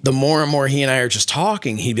the more and more he and I are just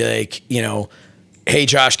talking, he'd be like, hey,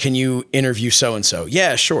 Josh, can you interview so-and-so?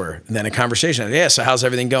 Yeah, sure. And then a conversation. Yeah, so how's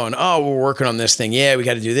everything going? Oh, we're working on this thing. Yeah, we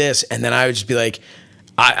got to do this. And then I would just be like,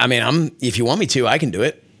 if you want me to, I can do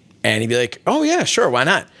it. And he'd be like, oh yeah, sure. Why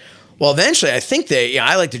not? Well, eventually I think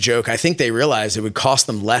I like to joke. I think they realized it would cost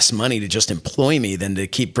them less money to just employ me than to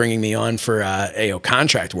keep bringing me on for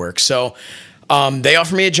contract work. So they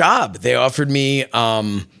offered me a job. They offered me,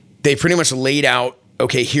 they pretty much laid out,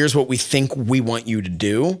 okay, here's what we think we want you to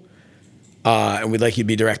do. And we'd like you to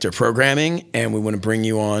be director of programming, and we want to bring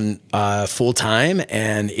you on full time.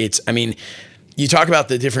 And you talk about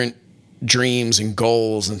the different dreams and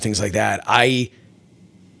goals and things like that.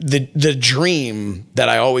 The dream that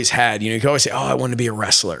I always had, you can always say, oh, I wanted to be a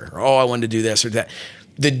wrestler, or oh, I wanted to do this or that.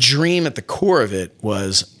 The dream at the core of it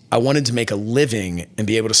was I wanted to make a living and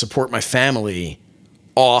be able to support my family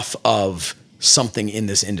off of something in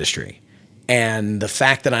this industry. And the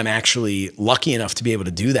fact that I'm actually lucky enough to be able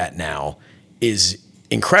to do that now is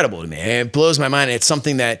incredible to me. It blows my mind. It's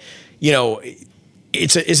something that,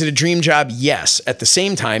 is it a dream job? Yes. At the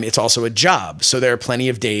same time, it's also a job. So there are plenty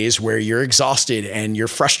of days where you're exhausted and you're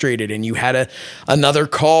frustrated and you had another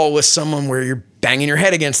call with someone where you're banging your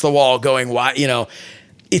head against the wall going, why,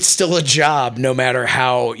 it's still a job no matter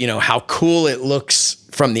how cool it looks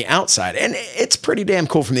from the outside. And it's pretty damn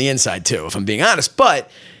cool from the inside too, if I'm being honest.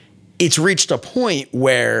 But it's reached a point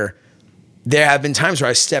where there have been times where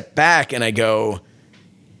I step back and I go,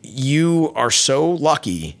 you are so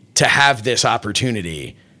lucky to have this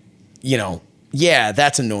opportunity. yeah,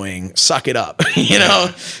 that's annoying. Suck it up.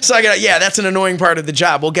 Suck it up. Yeah, that's an annoying part of the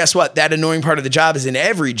job. Well, guess what? That annoying part of the job is in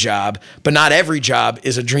every job, but not every job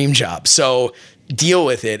is a dream job. So deal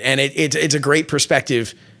with it. And it's a great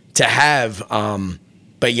perspective to have.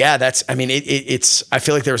 But yeah, it's. I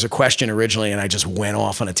feel like there was a question originally, and I just went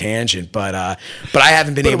off on a tangent. But I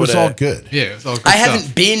haven't been able to. It was all good. Yeah, it was all good I stuff.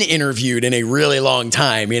 haven't been interviewed in a really long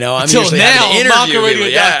time. I'm Until usually now, having to interview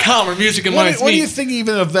people. MonkaRadio.com, where music and minds What do meet. you think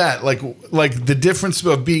even of that? Like the difference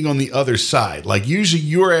of being on the other side. Like usually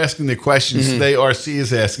you're asking the questions, ARC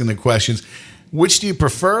is asking the questions. Which do you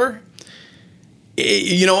prefer?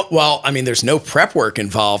 Well, there's no prep work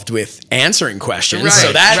involved with answering questions. Right,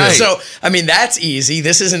 So right. that's easy.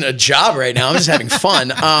 This isn't a job right now. I'm just having fun.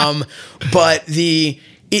 But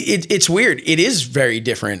it's weird. It is very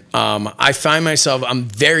different. I find myself, I'm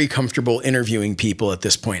very comfortable interviewing people at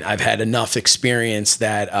this point. I've had enough experience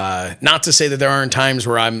that, not to say that there aren't times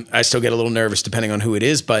where I still get a little nervous depending on who it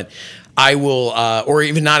is, but I will, or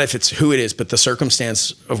even not if it's who it is, but the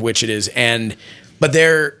circumstance of which it is.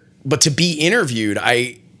 But to be interviewed,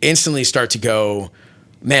 I instantly start to go,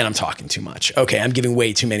 man, I'm talking too much. Okay, I'm giving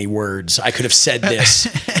way too many words. I could have said this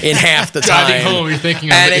in half the time. Driving home, you're thinking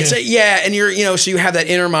of and it. and you're, so you have that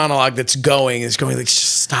inner monologue that's going like,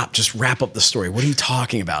 just stop, just wrap up the story. What are you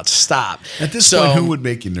talking about? Stop. At this point, who would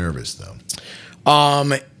make you nervous, though?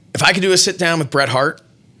 If I could do a sit down with Bret Hart,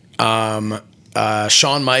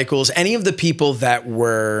 Shawn Michaels, any of the people that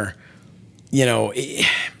were,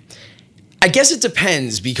 I guess it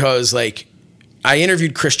depends because I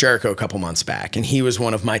interviewed Chris Jericho a couple months back and he was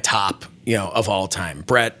one of my top, of all time.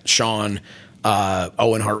 Bret, Shawn,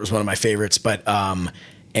 Owen Hart was one of my favorites, but,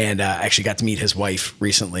 and I actually got to meet his wife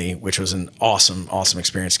recently, which was an awesome, awesome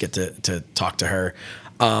experience to get to talk to her.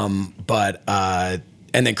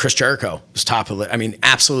 And then Chris Jericho was top of it.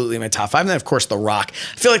 Absolutely my top 5. And then, of course, The Rock.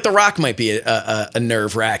 I feel like The Rock might be a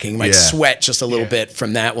nerve-wracking. Might sweat just a little bit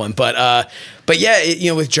from that one. But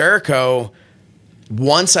yeah, with Jericho,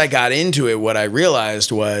 once I got into it, what I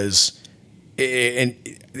realized was, and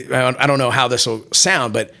I don't know how this will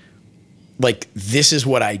sound, but this is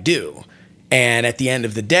what I do. And at the end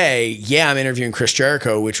of the day, I'm interviewing Chris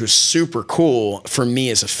Jericho, which was super cool for me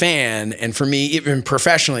as a fan and for me even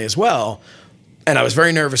professionally as well. And I was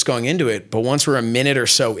very nervous going into it, but once we're a minute or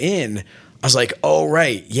so in, I was like, oh,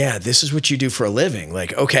 right, yeah, this is what you do for a living.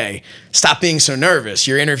 Okay, stop being so nervous.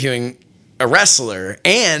 You're interviewing a wrestler.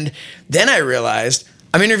 And then I realized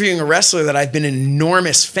I'm interviewing a wrestler that I've been an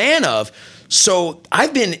enormous fan of. So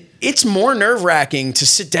it's more nerve-wracking to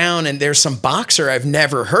sit down and there's some boxer I've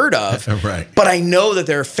never heard of. Right. But I know that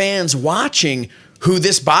there are fans watching who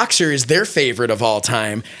this boxer is their favorite of all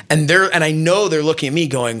time, and I know they're looking at me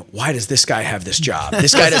going, "Why does this guy have this job?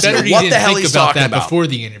 This guy doesn't know what the hell he's talking about." Before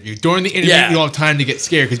the interview, during the interview, you don't have time to get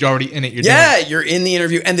scared because you're already in it. You're in the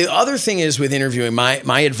interview. And the other thing is with interviewing,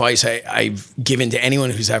 my advice I've given to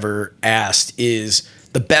anyone who's ever asked is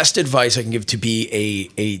the best advice I can give to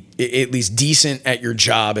be a at least decent at your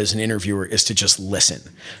job as an interviewer is to just listen,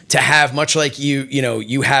 to have much like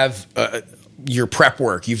you have. Your prep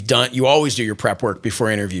work. You always do your prep work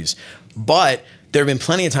before interviews. But there have been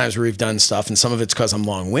plenty of times where we've done stuff, and some of it's because I'm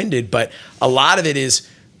long-winded, but a lot of it is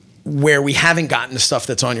where we haven't gotten to stuff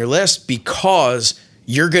that's on your list because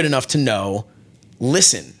you're good enough to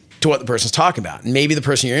listen to what the person's talking about. And maybe the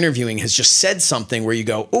person you're interviewing has just said something where you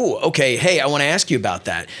go, oh, okay, hey, I want to ask you about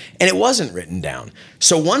that. And it wasn't written down.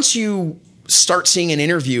 So once you start seeing an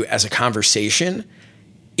interview as a conversation,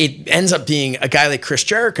 it ends up being a guy like Chris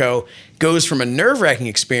Jericho goes from a nerve-wracking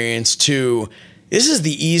experience to this is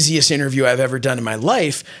the easiest interview I've ever done in my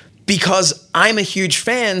life because I'm a huge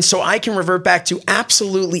fan, so I can revert back to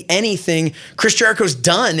absolutely anything Chris Jericho's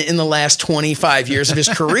done in the last 25 years of his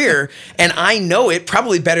career, and I know it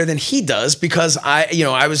probably better than he does because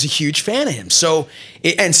I was a huge fan of him. So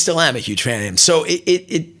and still am a huge fan of him. So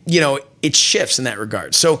it shifts in that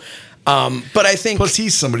regard. So but I think plus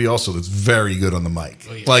he's somebody also that's very good on the mic.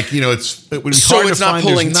 Oh, yeah. It would be so hard it's to not find.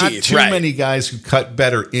 pulling There's teeth, not too many guys who cut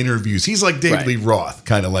better interviews. He's like David Lee Roth,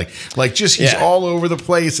 kind of he's all over the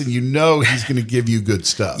place, and he's going to give you good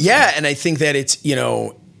stuff. Yeah, and I think that it's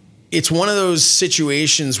one of those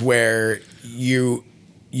situations where you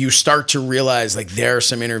start to realize there are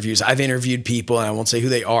some interviews. I've interviewed people, and I won't say who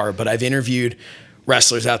they are, but I've interviewed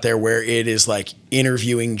wrestlers out there where it is like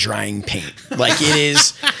interviewing drying paint. It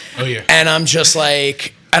is. Oh yeah. And I'm just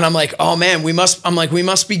I'm like, oh man, we must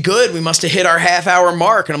be good. We must have hit our half-hour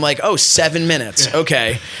mark. And I'm like, 7 minutes. Yeah.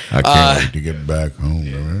 Okay. I can't wait to get back home.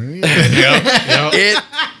 Yep.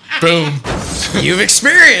 Boom. You've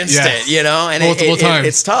experienced it, and multiple times.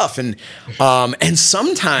 It's tough. And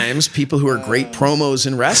sometimes people who are great promos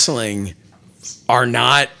in wrestling are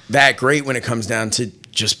not that great when it comes down to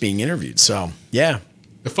just being interviewed. So yeah.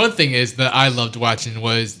 The fun thing is that I loved watching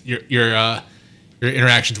was your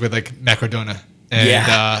interactions with like Matt Cardona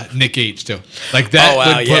and Nick Gage too. Like that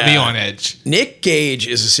would put me on edge. Nick Gage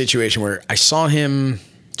is a situation where I saw him, I'm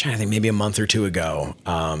trying to think, maybe a month or two ago.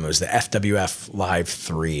 It was the FWF Live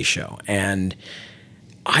 3 show. And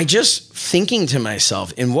I just thinking to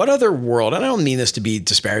myself, in what other world, and I don't mean this to be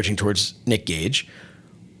disparaging towards Nick Gage,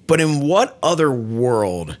 but in what other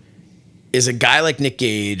world is a guy like Nick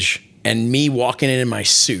Gage and me walking in my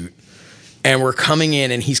suit and we're coming in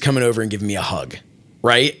and he's coming over and giving me a hug,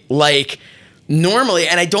 right? Like normally,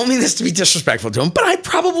 and I don't mean this to be disrespectful to him, but I'd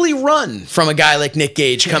probably run from a guy like Nick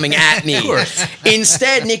Gage coming at me.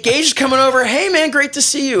 Instead, Nick Gage is coming over, hey man, great to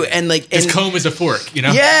see you. And like, his comb is a fork, you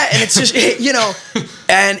know? Yeah. And it's just, you know,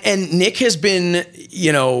 and Nick has been,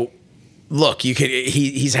 you know, look,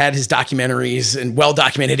 he's had his documentaries and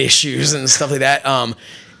well-documented issues and stuff like that.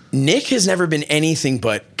 Nick has never been anything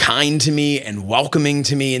but kind to me and welcoming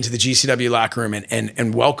to me into the GCW locker room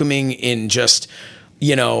and welcoming in just,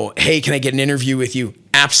 you know, hey, can I get an interview with you?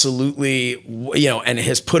 Absolutely. You know, and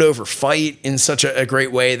has put over fight in such a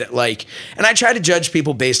great way that like, and I try to judge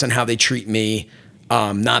people based on how they treat me,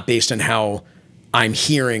 not based on how I'm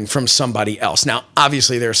hearing from somebody else. Now,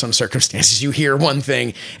 obviously there are some circumstances you hear one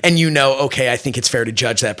thing and you know, okay, I think it's fair to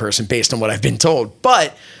judge that person based on what I've been told.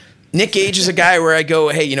 But Nick Gage is a guy where I go,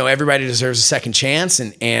 hey, you know, everybody deserves a second chance.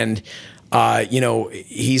 And you know,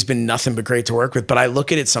 he's been nothing but great to work with. But I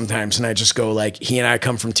look at it sometimes and I just go like, he and I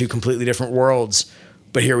come from two completely different worlds,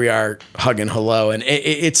 but here we are hugging hello. And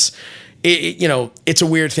it's you know, it's a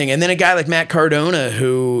weird thing. And then a guy like Matt Cardona,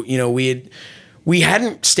 who, you know, we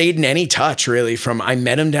hadn't stayed in any touch really from, I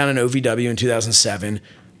met him down in OVW in 2007.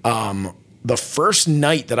 The first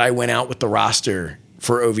night that I went out with the roster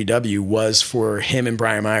for OVW was for him and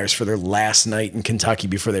Brian Myers for their last night in Kentucky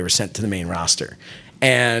before they were sent to the main roster.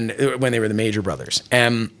 And when they were the Major Brothers.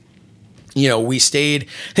 And, you know, I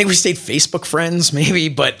think we stayed Facebook friends maybe,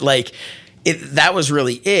 but like that was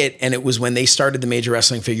really it. And it was when they started the Major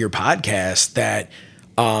Wrestling Figure podcast that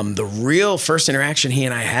the real first interaction he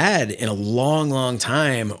and I had in a long, long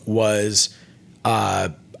time was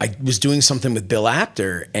I was doing something with Bill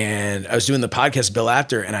Apter and I was doing the podcast with Bill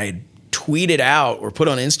Apter and I had tweeted out or put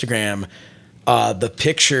on Instagram the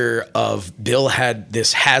picture of Bill had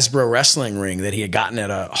this Hasbro wrestling ring that he had gotten at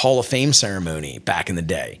a Hall of Fame ceremony back in the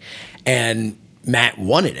day. And Matt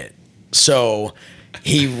wanted it. So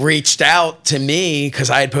he reached out to me because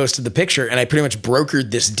I had posted the picture and I pretty much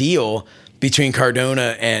brokered this deal between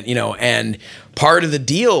Cardona and, you know, and part of the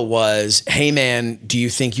deal was, hey man, do you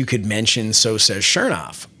think you could mention So Says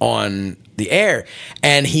Chernoff on the air?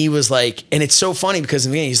 And he was like, and it's so funny because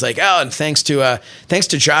in the beginning he's like, oh, and thanks to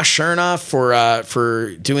Josh Chernoff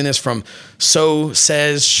for doing this from So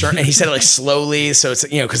Says Chernoff. And he said it like slowly, so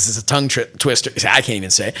it's, you know, because it's a tongue twister. I can't even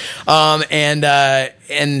say.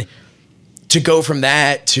 And to go from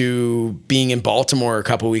that to being in Baltimore a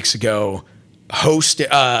couple weeks ago,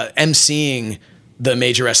 emceeing the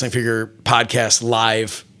Major Wrestling Figure podcast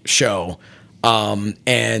live show,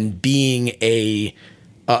 and being a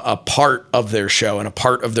part of their show and a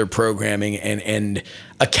part of their programming and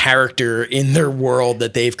a character in their world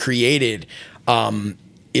that they've created,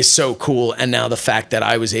 is so cool. And now the fact that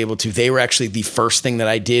I was able to, they were actually the first thing that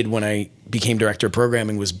I did when I became director of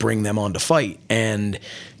programming was bring them on to Fight, and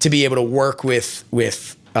to be able to work with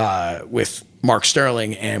Mark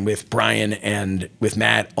Sterling and with Brian and with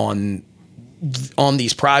Matt on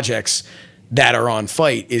these projects that are on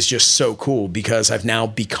Fight is just so cool because I've now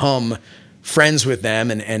become friends with them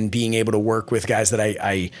and being able to work with guys that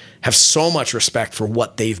I have so much respect for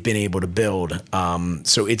what they've been able to build.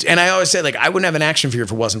 So it's, and I always say, like, I wouldn't have an action figure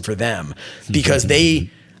if it wasn't for them because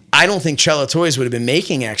I don't think Cello Toys would have been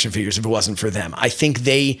making action figures if it wasn't for them. I think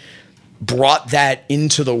they brought that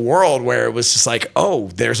into the world where it was just like, oh,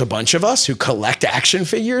 there's a bunch of us who collect action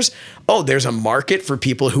figures. Oh, there's a market for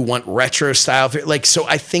people who want retro style. Like, so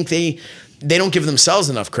I think they don't give themselves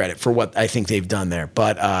enough credit for what I think they've done there.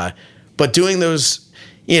 But doing those,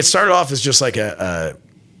 you know, it started off as just like a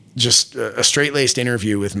straight-laced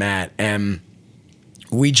interview with Matt. And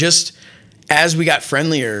we just, as we got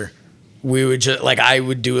friendlier, we would just, like, I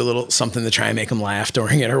would do a little something to try and make him laugh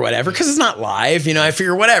during it or whatever, because it's not live. You know, I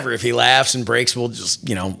figure whatever, if he laughs and breaks, we'll just,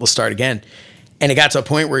 you know, we'll start again. And it got to a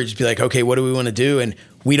point where you'd just be like, okay, what do we want to do? And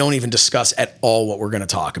we don't even discuss at all what we're going to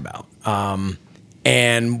talk about.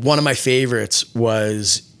 And one of my favorites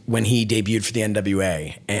was when he debuted for the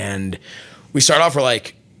NWA. And we start off, we're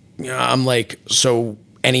like, you know, I'm like, so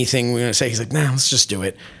anything we're going to say? He's like, nah, let's just do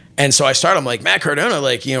it. And so I start, I'm like, Matt Cardona,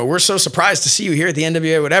 like, you know, we're so surprised to see you here at the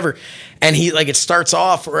NWA, whatever. And he, like, it starts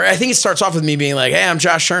off, or I think it starts off with me being like, hey, I'm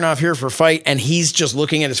Josh Chernoff here for a fight. And he's just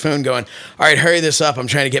looking at his phone going, all right, hurry this up. I'm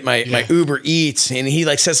trying to get my Uber Eats. And he,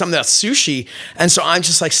 like, says something about sushi. And so I'm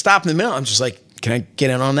just like, stop in the middle. I'm just like, can I get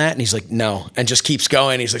in on that? And he's like, no. And just keeps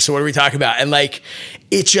going. He's like, so what are we talking about? And, like,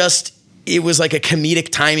 it was like a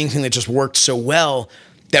comedic timing thing that just worked so well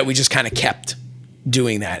that we just kind of kept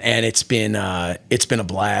doing that. And it's been a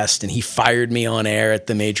blast. And he fired me on air at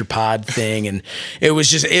the Major Pod thing. And it was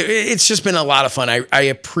just, it's just been a lot of fun. I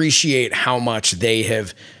appreciate how much they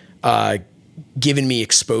have given me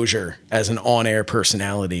exposure as an on-air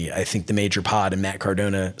personality. I think the Major Pod and Matt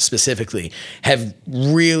Cardona specifically have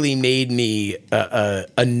really made me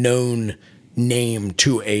a known name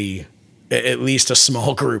to at least a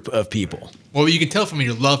small group of people. Well, you can tell from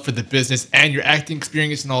your love for the business and your acting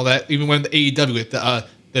experience and all that, even when the AEW with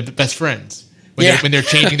the best friends. When they're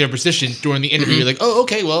changing their position during the interview, you're like, oh,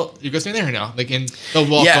 okay, well, you're going to stay there now. Like, and they'll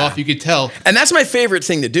walk off, you could tell. And that's my favorite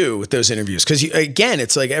thing to do with those interviews. Because, again,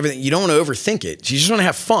 it's like everything, you don't want to overthink it. You just want to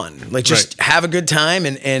have fun. Like, just have a good time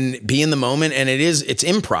and be in the moment. And it's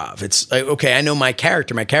improv. It's like, okay, I know my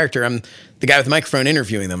character. I'm the guy with the microphone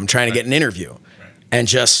interviewing them. I'm trying to get an interview. Right. And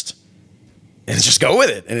just go with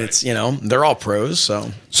it. And it's, you know, they're all pros.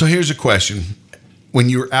 So here's a question. When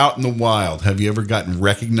you were out in the wild, have you ever gotten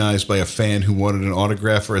recognized by a fan who wanted an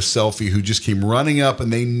autograph or a selfie who just came running up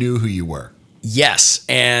and they knew who you were? Yes.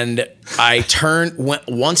 And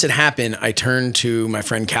once it happened, I turned to my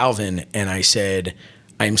friend Calvin and I said,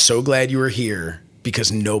 I'm so glad you were here because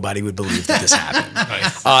nobody would believe that this happened.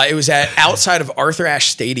 Nice. It was outside of Arthur Ashe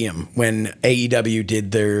Stadium when AEW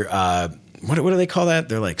did their, what do they call that?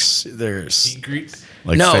 They're like, there's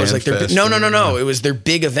like no, it was like no. It was their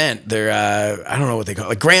big event. Their I don't know what they call it,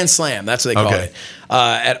 like Grand Slam. That's what they call it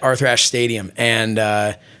at Arthur Ashe Stadium. And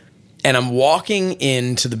I'm walking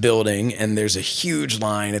into the building, and there's a huge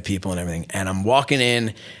line of people and everything. And I'm walking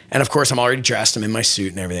in, and of course I'm already dressed. I'm in my suit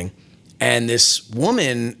and everything. And this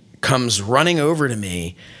woman comes running over to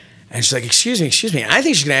me. And she's like, excuse me. I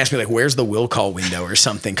think she's going to ask me, like, where's the will call window or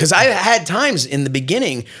something? Because I had times in the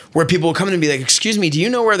beginning where people would come in and be like, excuse me, do you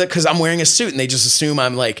know where because I'm wearing a suit, and they just assume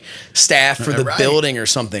I'm, like, staff for the building or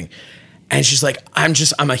something. And she's like,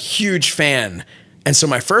 I'm a huge fan. And so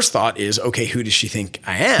my first thought is, okay, who does she think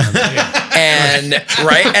I am? And,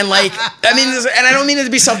 right? And, like, I mean, and I don't mean it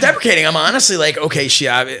to be self-deprecating. I'm honestly like, okay,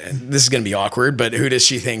 this is going to be awkward, but who does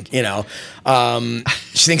she think, you know?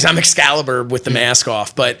 She thinks I'm Excalibur with the mask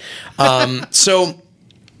off. But so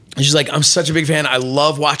she's like, I'm such a big fan. I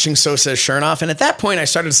love watching So Says Chernoff. And at that point, I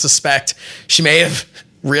started to suspect she may have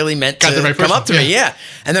really meant to come up to me. Yeah.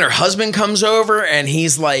 And then her husband comes over and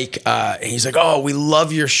he's like, oh, we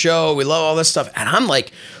love your show. We love all this stuff. And I'm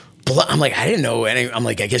like, I didn't know any. I'm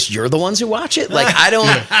like, I guess you're the ones who watch it. Like, I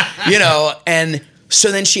don't, you know, and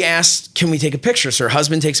so then she asked, can we take a picture? So her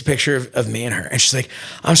husband takes a picture of me and her. And she's like,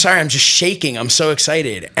 I'm sorry, I'm just shaking. I'm so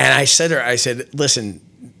excited. And I said, listen,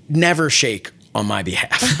 never shake on my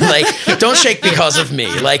behalf. Like, don't shake because of me.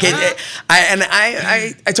 Like,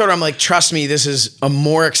 I told her, I'm like, trust me, this is a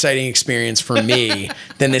more exciting experience for me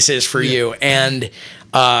than this is for you. And,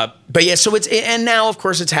 but yeah, so and now of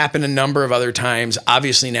course it's happened a number of other times.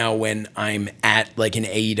 Obviously now when I'm at like an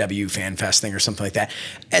AEW Fan Fest thing or something like that,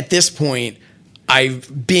 at this point,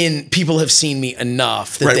 people have seen me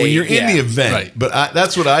enough that when you're in the event. Right. But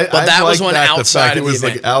that's what I. But that was one outside. It was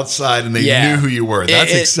like outside, and they knew who you were.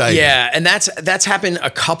 That's exciting. Yeah, and that's happened a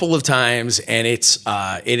couple of times, and it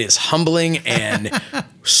is humbling and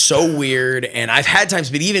so weird. And I've had times,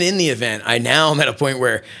 but even in the event, I'm at a point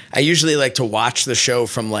where I usually like to watch the show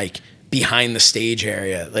from like behind the stage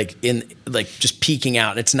area, like just peeking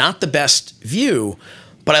out. It's not the best view,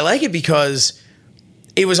 but I like it because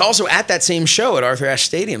it was also at that same show at Arthur Ashe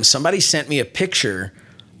Stadium. Somebody sent me a picture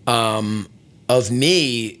of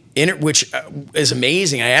me in it, which is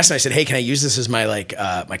amazing. I asked them, I said, hey, can I use this as my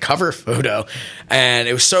my cover photo? And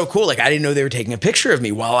it was so cool. Like, I didn't know they were taking a picture of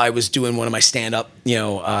me while I was doing one of my stand-up,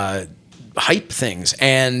 hype things.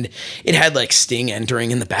 And it had like Sting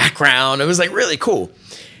entering in the background. It was like really cool.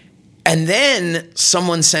 And then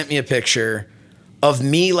someone sent me a picture of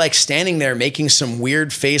me like standing there making some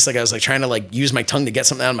weird face, like I was like trying to like use my tongue to get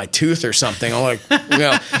something out of my tooth or something. I'm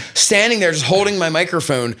like, standing there just holding my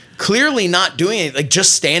microphone, clearly not doing it, like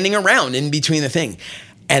just standing around in between the thing.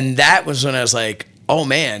 And that was when I was like, oh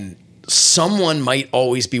man, someone might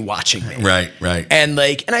always be watching me. Right. And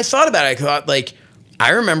I thought about it. I thought, like,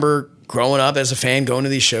 I remember growing up as a fan, going to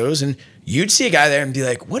these shows, and you'd see a guy there and be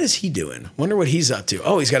like, what is he doing? Wonder what he's up to.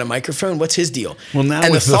 Oh, he's got a microphone. What's his deal? Well, now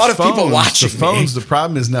and with the thought the of phones, people watching the phones, the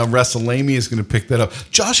problem is now WrestleMania is going to pick that up.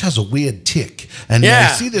 Josh has a weird tick, and you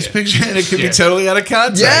see this picture, and it could be totally out of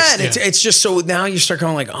context. Yeah, and it's just so now you start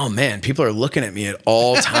going like, oh man, people are looking at me at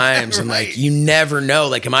all times, and like you never know.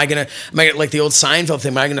 Like, am I gonna like the old Seinfeld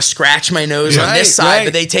thing? Am I gonna scratch my nose on this side,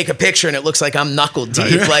 but they take a picture and it looks like I'm knuckle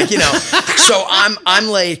deep, like So I'm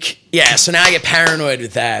like. Yeah, so now I get paranoid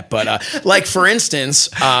with that. But like, for instance,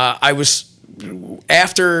 I was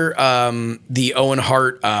after the Owen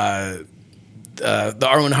Hart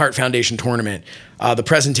Foundation tournament, the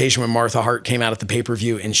presentation when Martha Hart came out at the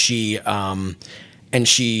pay-per-view, and she had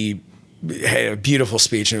a beautiful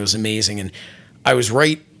speech, and it was amazing. And I was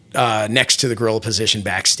right next to the gorilla position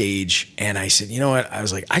backstage, and I said, you know what? I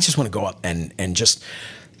was like, I just want to go up and just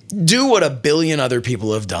do what a billion other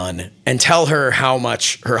people have done and tell her how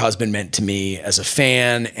much her husband meant to me as a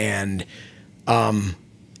fan, and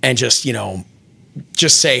just,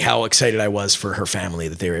 just say how excited I was for her family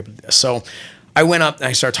that they were able to do this. So I went up and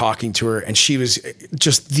I started talking to her, and she was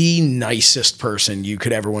just the nicest person you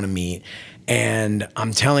could ever want to meet. And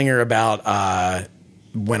I'm telling her about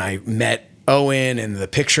when I met Owen and the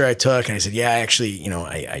picture I took, and I said, yeah, actually,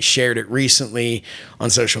 I shared it recently on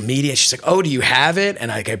social media. She's like, oh, do you have it?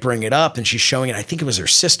 And I bring it up, and she's showing it. I think it was her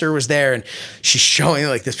sister was there, and she's showing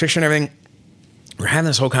like this picture and everything. We're having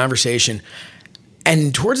this whole conversation,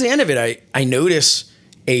 and towards the end of it, I notice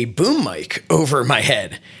a boom mic over my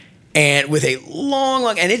head, and with a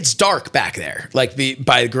long, and it's dark back there, like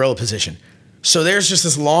by the gorilla position. So there's just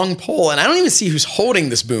this long pole, and I don't even see who's holding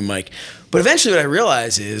this boom mic. But eventually, what I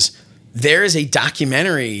realize is there is a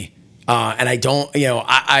documentary, and I don't,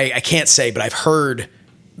 I can't say, but I've heard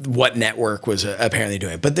what network was apparently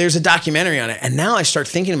doing it. But there's a documentary on it, and now I start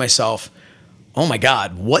thinking to myself, oh my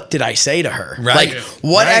God, what did I say to her? Right. Like,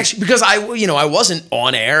 what actually, because I wasn't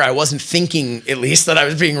on air. I wasn't thinking, at least, that I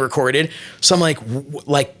was being recorded. So I'm like,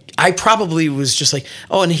 I probably was just like,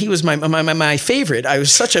 oh, and he was my favorite. I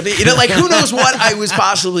was such a big, like, who knows what I was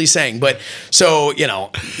possibly saying. But so,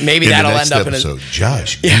 maybe that'll end up episode, in a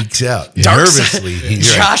Josh geeks out nervously.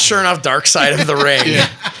 Josh, sure enough, dark side of the ring.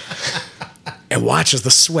 And watches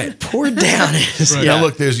the sweat pour down his. Right. Now,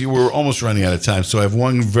 look, we're almost running out of time, so I have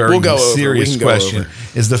one very serious question.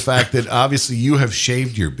 Is the fact that obviously you have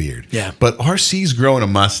shaved your beard, but RC's growing a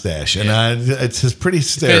mustache, and it's pretty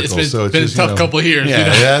hysterical. It's been a tough couple of years. Yeah, it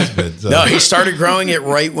has been. So. No, he started growing it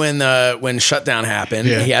right when shutdown happened.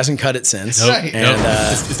 Yeah. He hasn't cut it since. Nope. And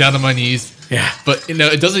it's down to my knees. Yeah, but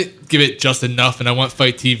it doesn't give it just enough, and I want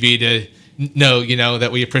Fight TV to know,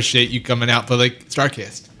 that we appreciate you coming out, but like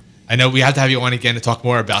StarCast. I know we have to have you on again to talk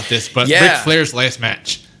more about this, but Ric Flair's last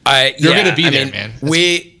match. You're going to be there, man.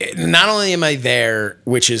 Not only am I there,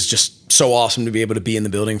 which is just so awesome to be able to be in the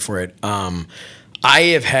building for it. I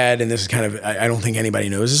have had, and this is kind of, I don't think anybody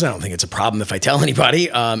knows this. I don't think it's a problem if I tell anybody.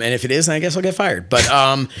 And if it is, then I guess I'll get fired. But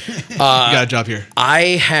you got a job here.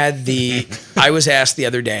 I was asked the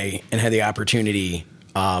other day and had the opportunity,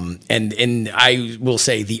 and I will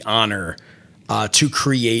say the honor, to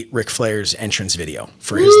create Ric Flair's entrance video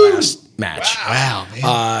for his last match. Wow,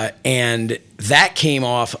 man. And that came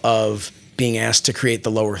off of being asked to create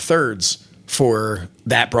the lower thirds for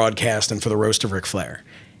that broadcast and for the roast of Ric Flair.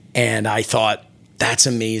 And I thought, that's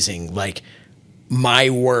amazing. Like, my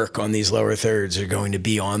work on these lower thirds are going to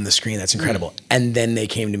be on the screen. That's incredible. And then they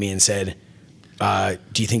came to me and said,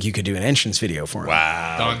 do you think you could do an entrance video for him?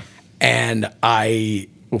 Wow. Done. And I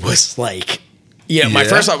was like, my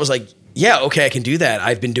first thought was like, yeah, okay, I can do that.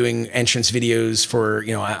 I've been doing entrance videos for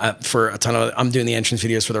a ton of. I'm doing the entrance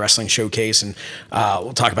videos for the Wrestling Showcase, and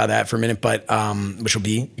we'll talk about that for a minute. But which will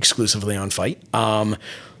be exclusively on Fight.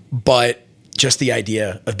 But just the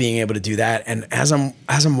idea of being able to do that, and as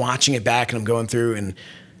I'm watching it back, and I'm going through and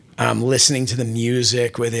I'm listening to the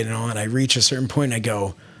music with it and all, and I reach a certain point, and I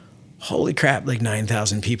go, holy crap, like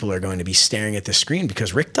 9,000 people are going to be staring at the screen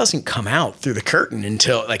because Rick doesn't come out through the curtain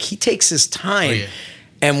until he takes his time. Oh, yeah.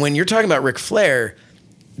 And when you're talking about Ric Flair,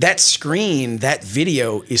 that screen, that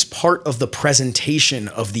video is part of the presentation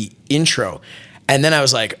of the intro. And then I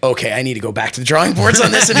was like, okay, I need to go back to the drawing boards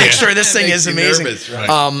on this and make sure this thing is amazing. Nervous,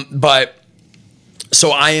 right? But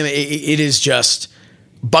so it is just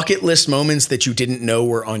bucket list moments that you didn't know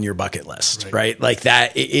were on your bucket list, right? Like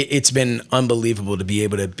that, it's been unbelievable to be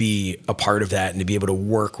able to be a part of that and to be able to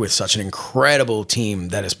work with such an incredible team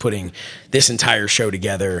that is putting this entire show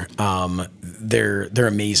together. They're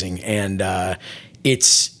amazing, and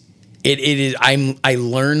it is. I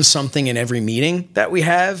learn something in every meeting that we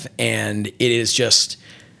have, and it is just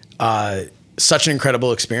such an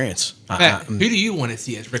incredible experience. Matt, who do you want to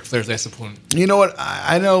see as Ric Flair's last opponent? You know what?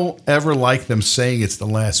 I don't ever like them saying it's the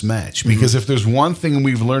last match because if there's one thing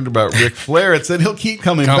we've learned about Ric Flair, it's that he'll keep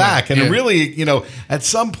coming back. And really, at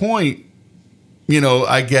some point,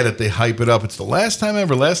 I get it. They hype it up. It's the last time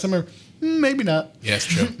ever. Maybe not. Yeah, it's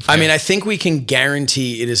true. I mean, I think we can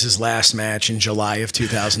guarantee it is his last match in July of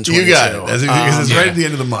 2022. You got it. Because it's right at the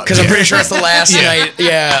end of the month. Because I'm pretty sure it's the last night.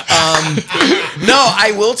 Yeah. No,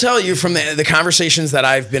 I will tell you from the conversations that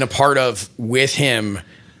I've been a part of with him,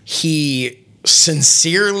 he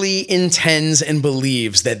sincerely intends and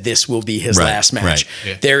believes that this will be his last match. Right.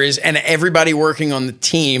 Yeah. There is, and everybody working on the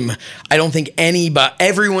team, I don't think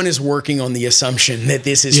everyone is working on the assumption that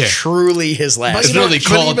this is truly his last. It's really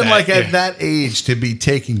called even that, at that age to be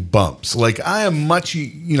taking bumps. Like I am much,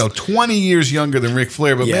 20 years younger than Ric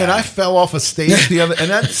Flair, but man, I fell off a stage and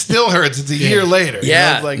that still hurts. It's a year later.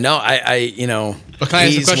 Yeah. But can I ask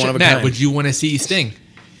a question? Matt, would you want to see Sting?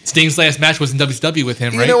 Sting's last match was in WCW with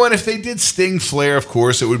him, right? You know what? If they did Sting Flair, of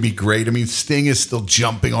course, it would be great. I mean, Sting is still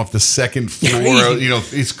jumping off the second floor.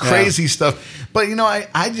 It's crazy stuff. But,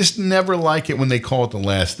 I just never like it when they call it the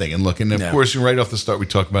last thing. And look, and of course, right off the start, we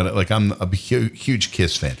talk about it. Like, I'm a huge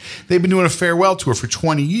Kiss fan. They've been doing a farewell tour for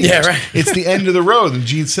 20 years. Yeah, right. It's the end of the road. And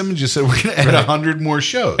Gene Simmons just said, we're going to add 100 more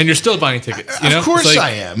shows. And you're still buying tickets. Of course I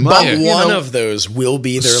am. But one of those will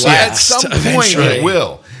be their last. At some point, it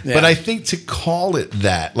will. Yeah. But I think to call it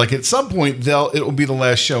that, like at some point, it will be the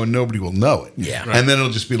last show and nobody will know it. Yeah. And then it'll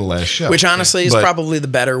just be the last show. Which honestly is probably the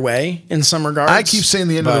better way in some regards. I keep saying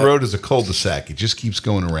the end of the road is a cul-de-sac. It just keeps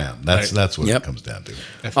going around. That's what it comes down to.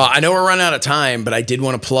 I know we're running out of time, but I did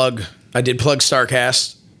want to plug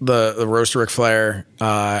StarCast, the roast of Ric Flair,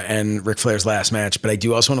 and Ric Flair's last match. But I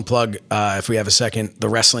do also want to plug, if we have a second, the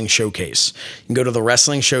Wrestling Showcase. You can go to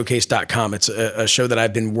thewrestlingshowcase.com. It's a show that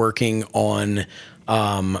I've been working on.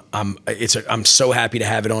 I'm so happy to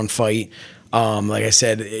have it on Fight. Like I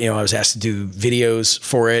said, I was asked to do videos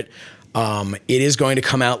for it. It is going to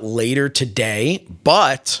come out later today,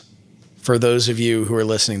 but for those of you who are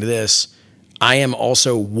listening to this, I am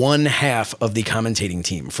also one half of the commentating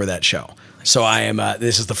team for that show. So I am.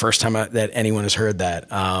 This is the first time that anyone has heard that.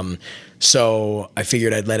 So I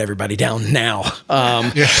figured I'd let everybody down now.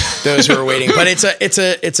 Those who are waiting, but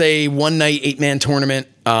it's a one night 8-man tournament.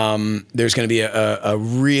 There's going to be a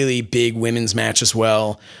really big women's match as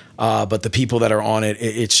well. But the people that are on it,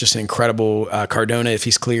 it's just an incredible. Cardona, if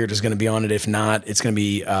he's cleared, is going to be on it. If not, it's going to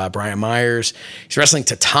be Brian Myers. He's wrestling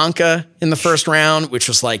Tatanka in the first round, which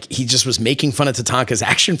was like he just was making fun of Tatanka's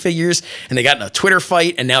action figures, and they got in a Twitter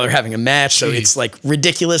fight, and now they're having a match. So it's like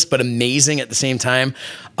ridiculous but amazing at the same time.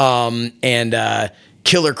 And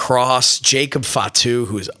Killer Cross, Jacob Fatu,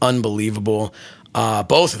 who is unbelievable.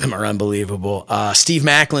 Both of them are unbelievable. Steve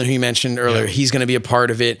Macklin, who you mentioned earlier, he's going to be a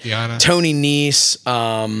part of it. Deanna. Tony Nese,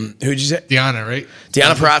 who'd you say? Deanna, right?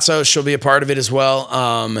 Deanna Parazzo, she'll be a part of it as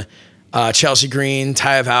well. Chelsea Green,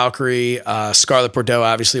 Taya Valkyrie, Scarlett Bordeaux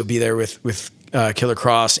obviously will be there with Killer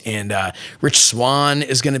Cross, and Rich Swann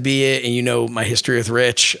is going to be it. And my history with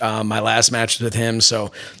Rich, my last match was with him,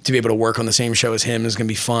 so to be able to work on the same show as him is going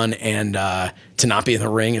to be fun, and to not be in the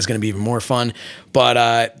ring is going to be even more fun.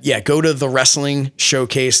 But go to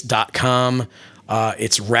thewrestlingshowcase.com.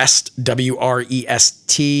 It's Rest,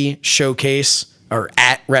 WREST Showcase, or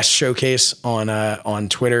at Rest Showcase on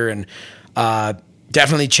Twitter, and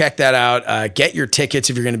definitely check that out. Get your tickets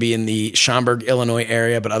if you're going to be in the Schaumburg, Illinois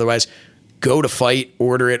area, but otherwise, go to Fight,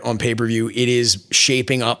 order it on pay-per-view. It is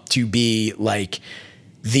shaping up to be like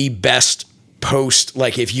the best post.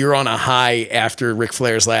 Like if you're on a high after Ric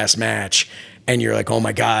Flair's last match and you're like, oh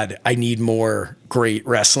my God, I need more great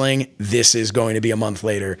wrestling, this is going to be a month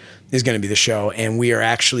later. This is going to be the show. And we are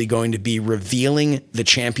actually going to be revealing the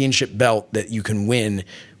championship belt that you can win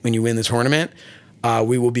when you win the tournament.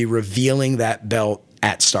 We will be revealing that belt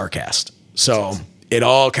at StarCast. So it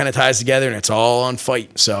all kind of ties together, and it's all on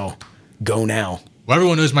Fight. So go now. Well,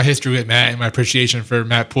 everyone knows my history with Matt and my appreciation for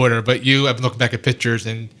Matt Porter, but I've been looking back at pictures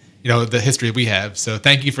and the history we have. So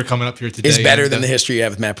thank you for coming up here today. It's better than the history you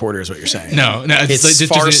have with Matt Porter, is what you're saying. No, it's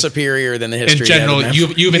far superior than the history. In general,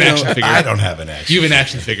 you have an action figure. I don't have an action. You have an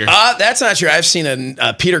action figure. That's not true. I've seen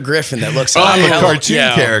a Peter Griffin that looks like a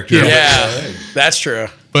cartoon character. Yeah, that's true.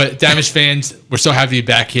 But Damaged fans, we're so happy to be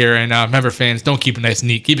back here. And remember, fans, don't keep it nice and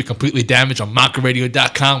neat. Keep it completely damaged on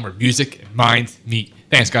MonkaRadio.com, where music and minds meet.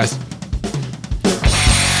 Thanks, guys.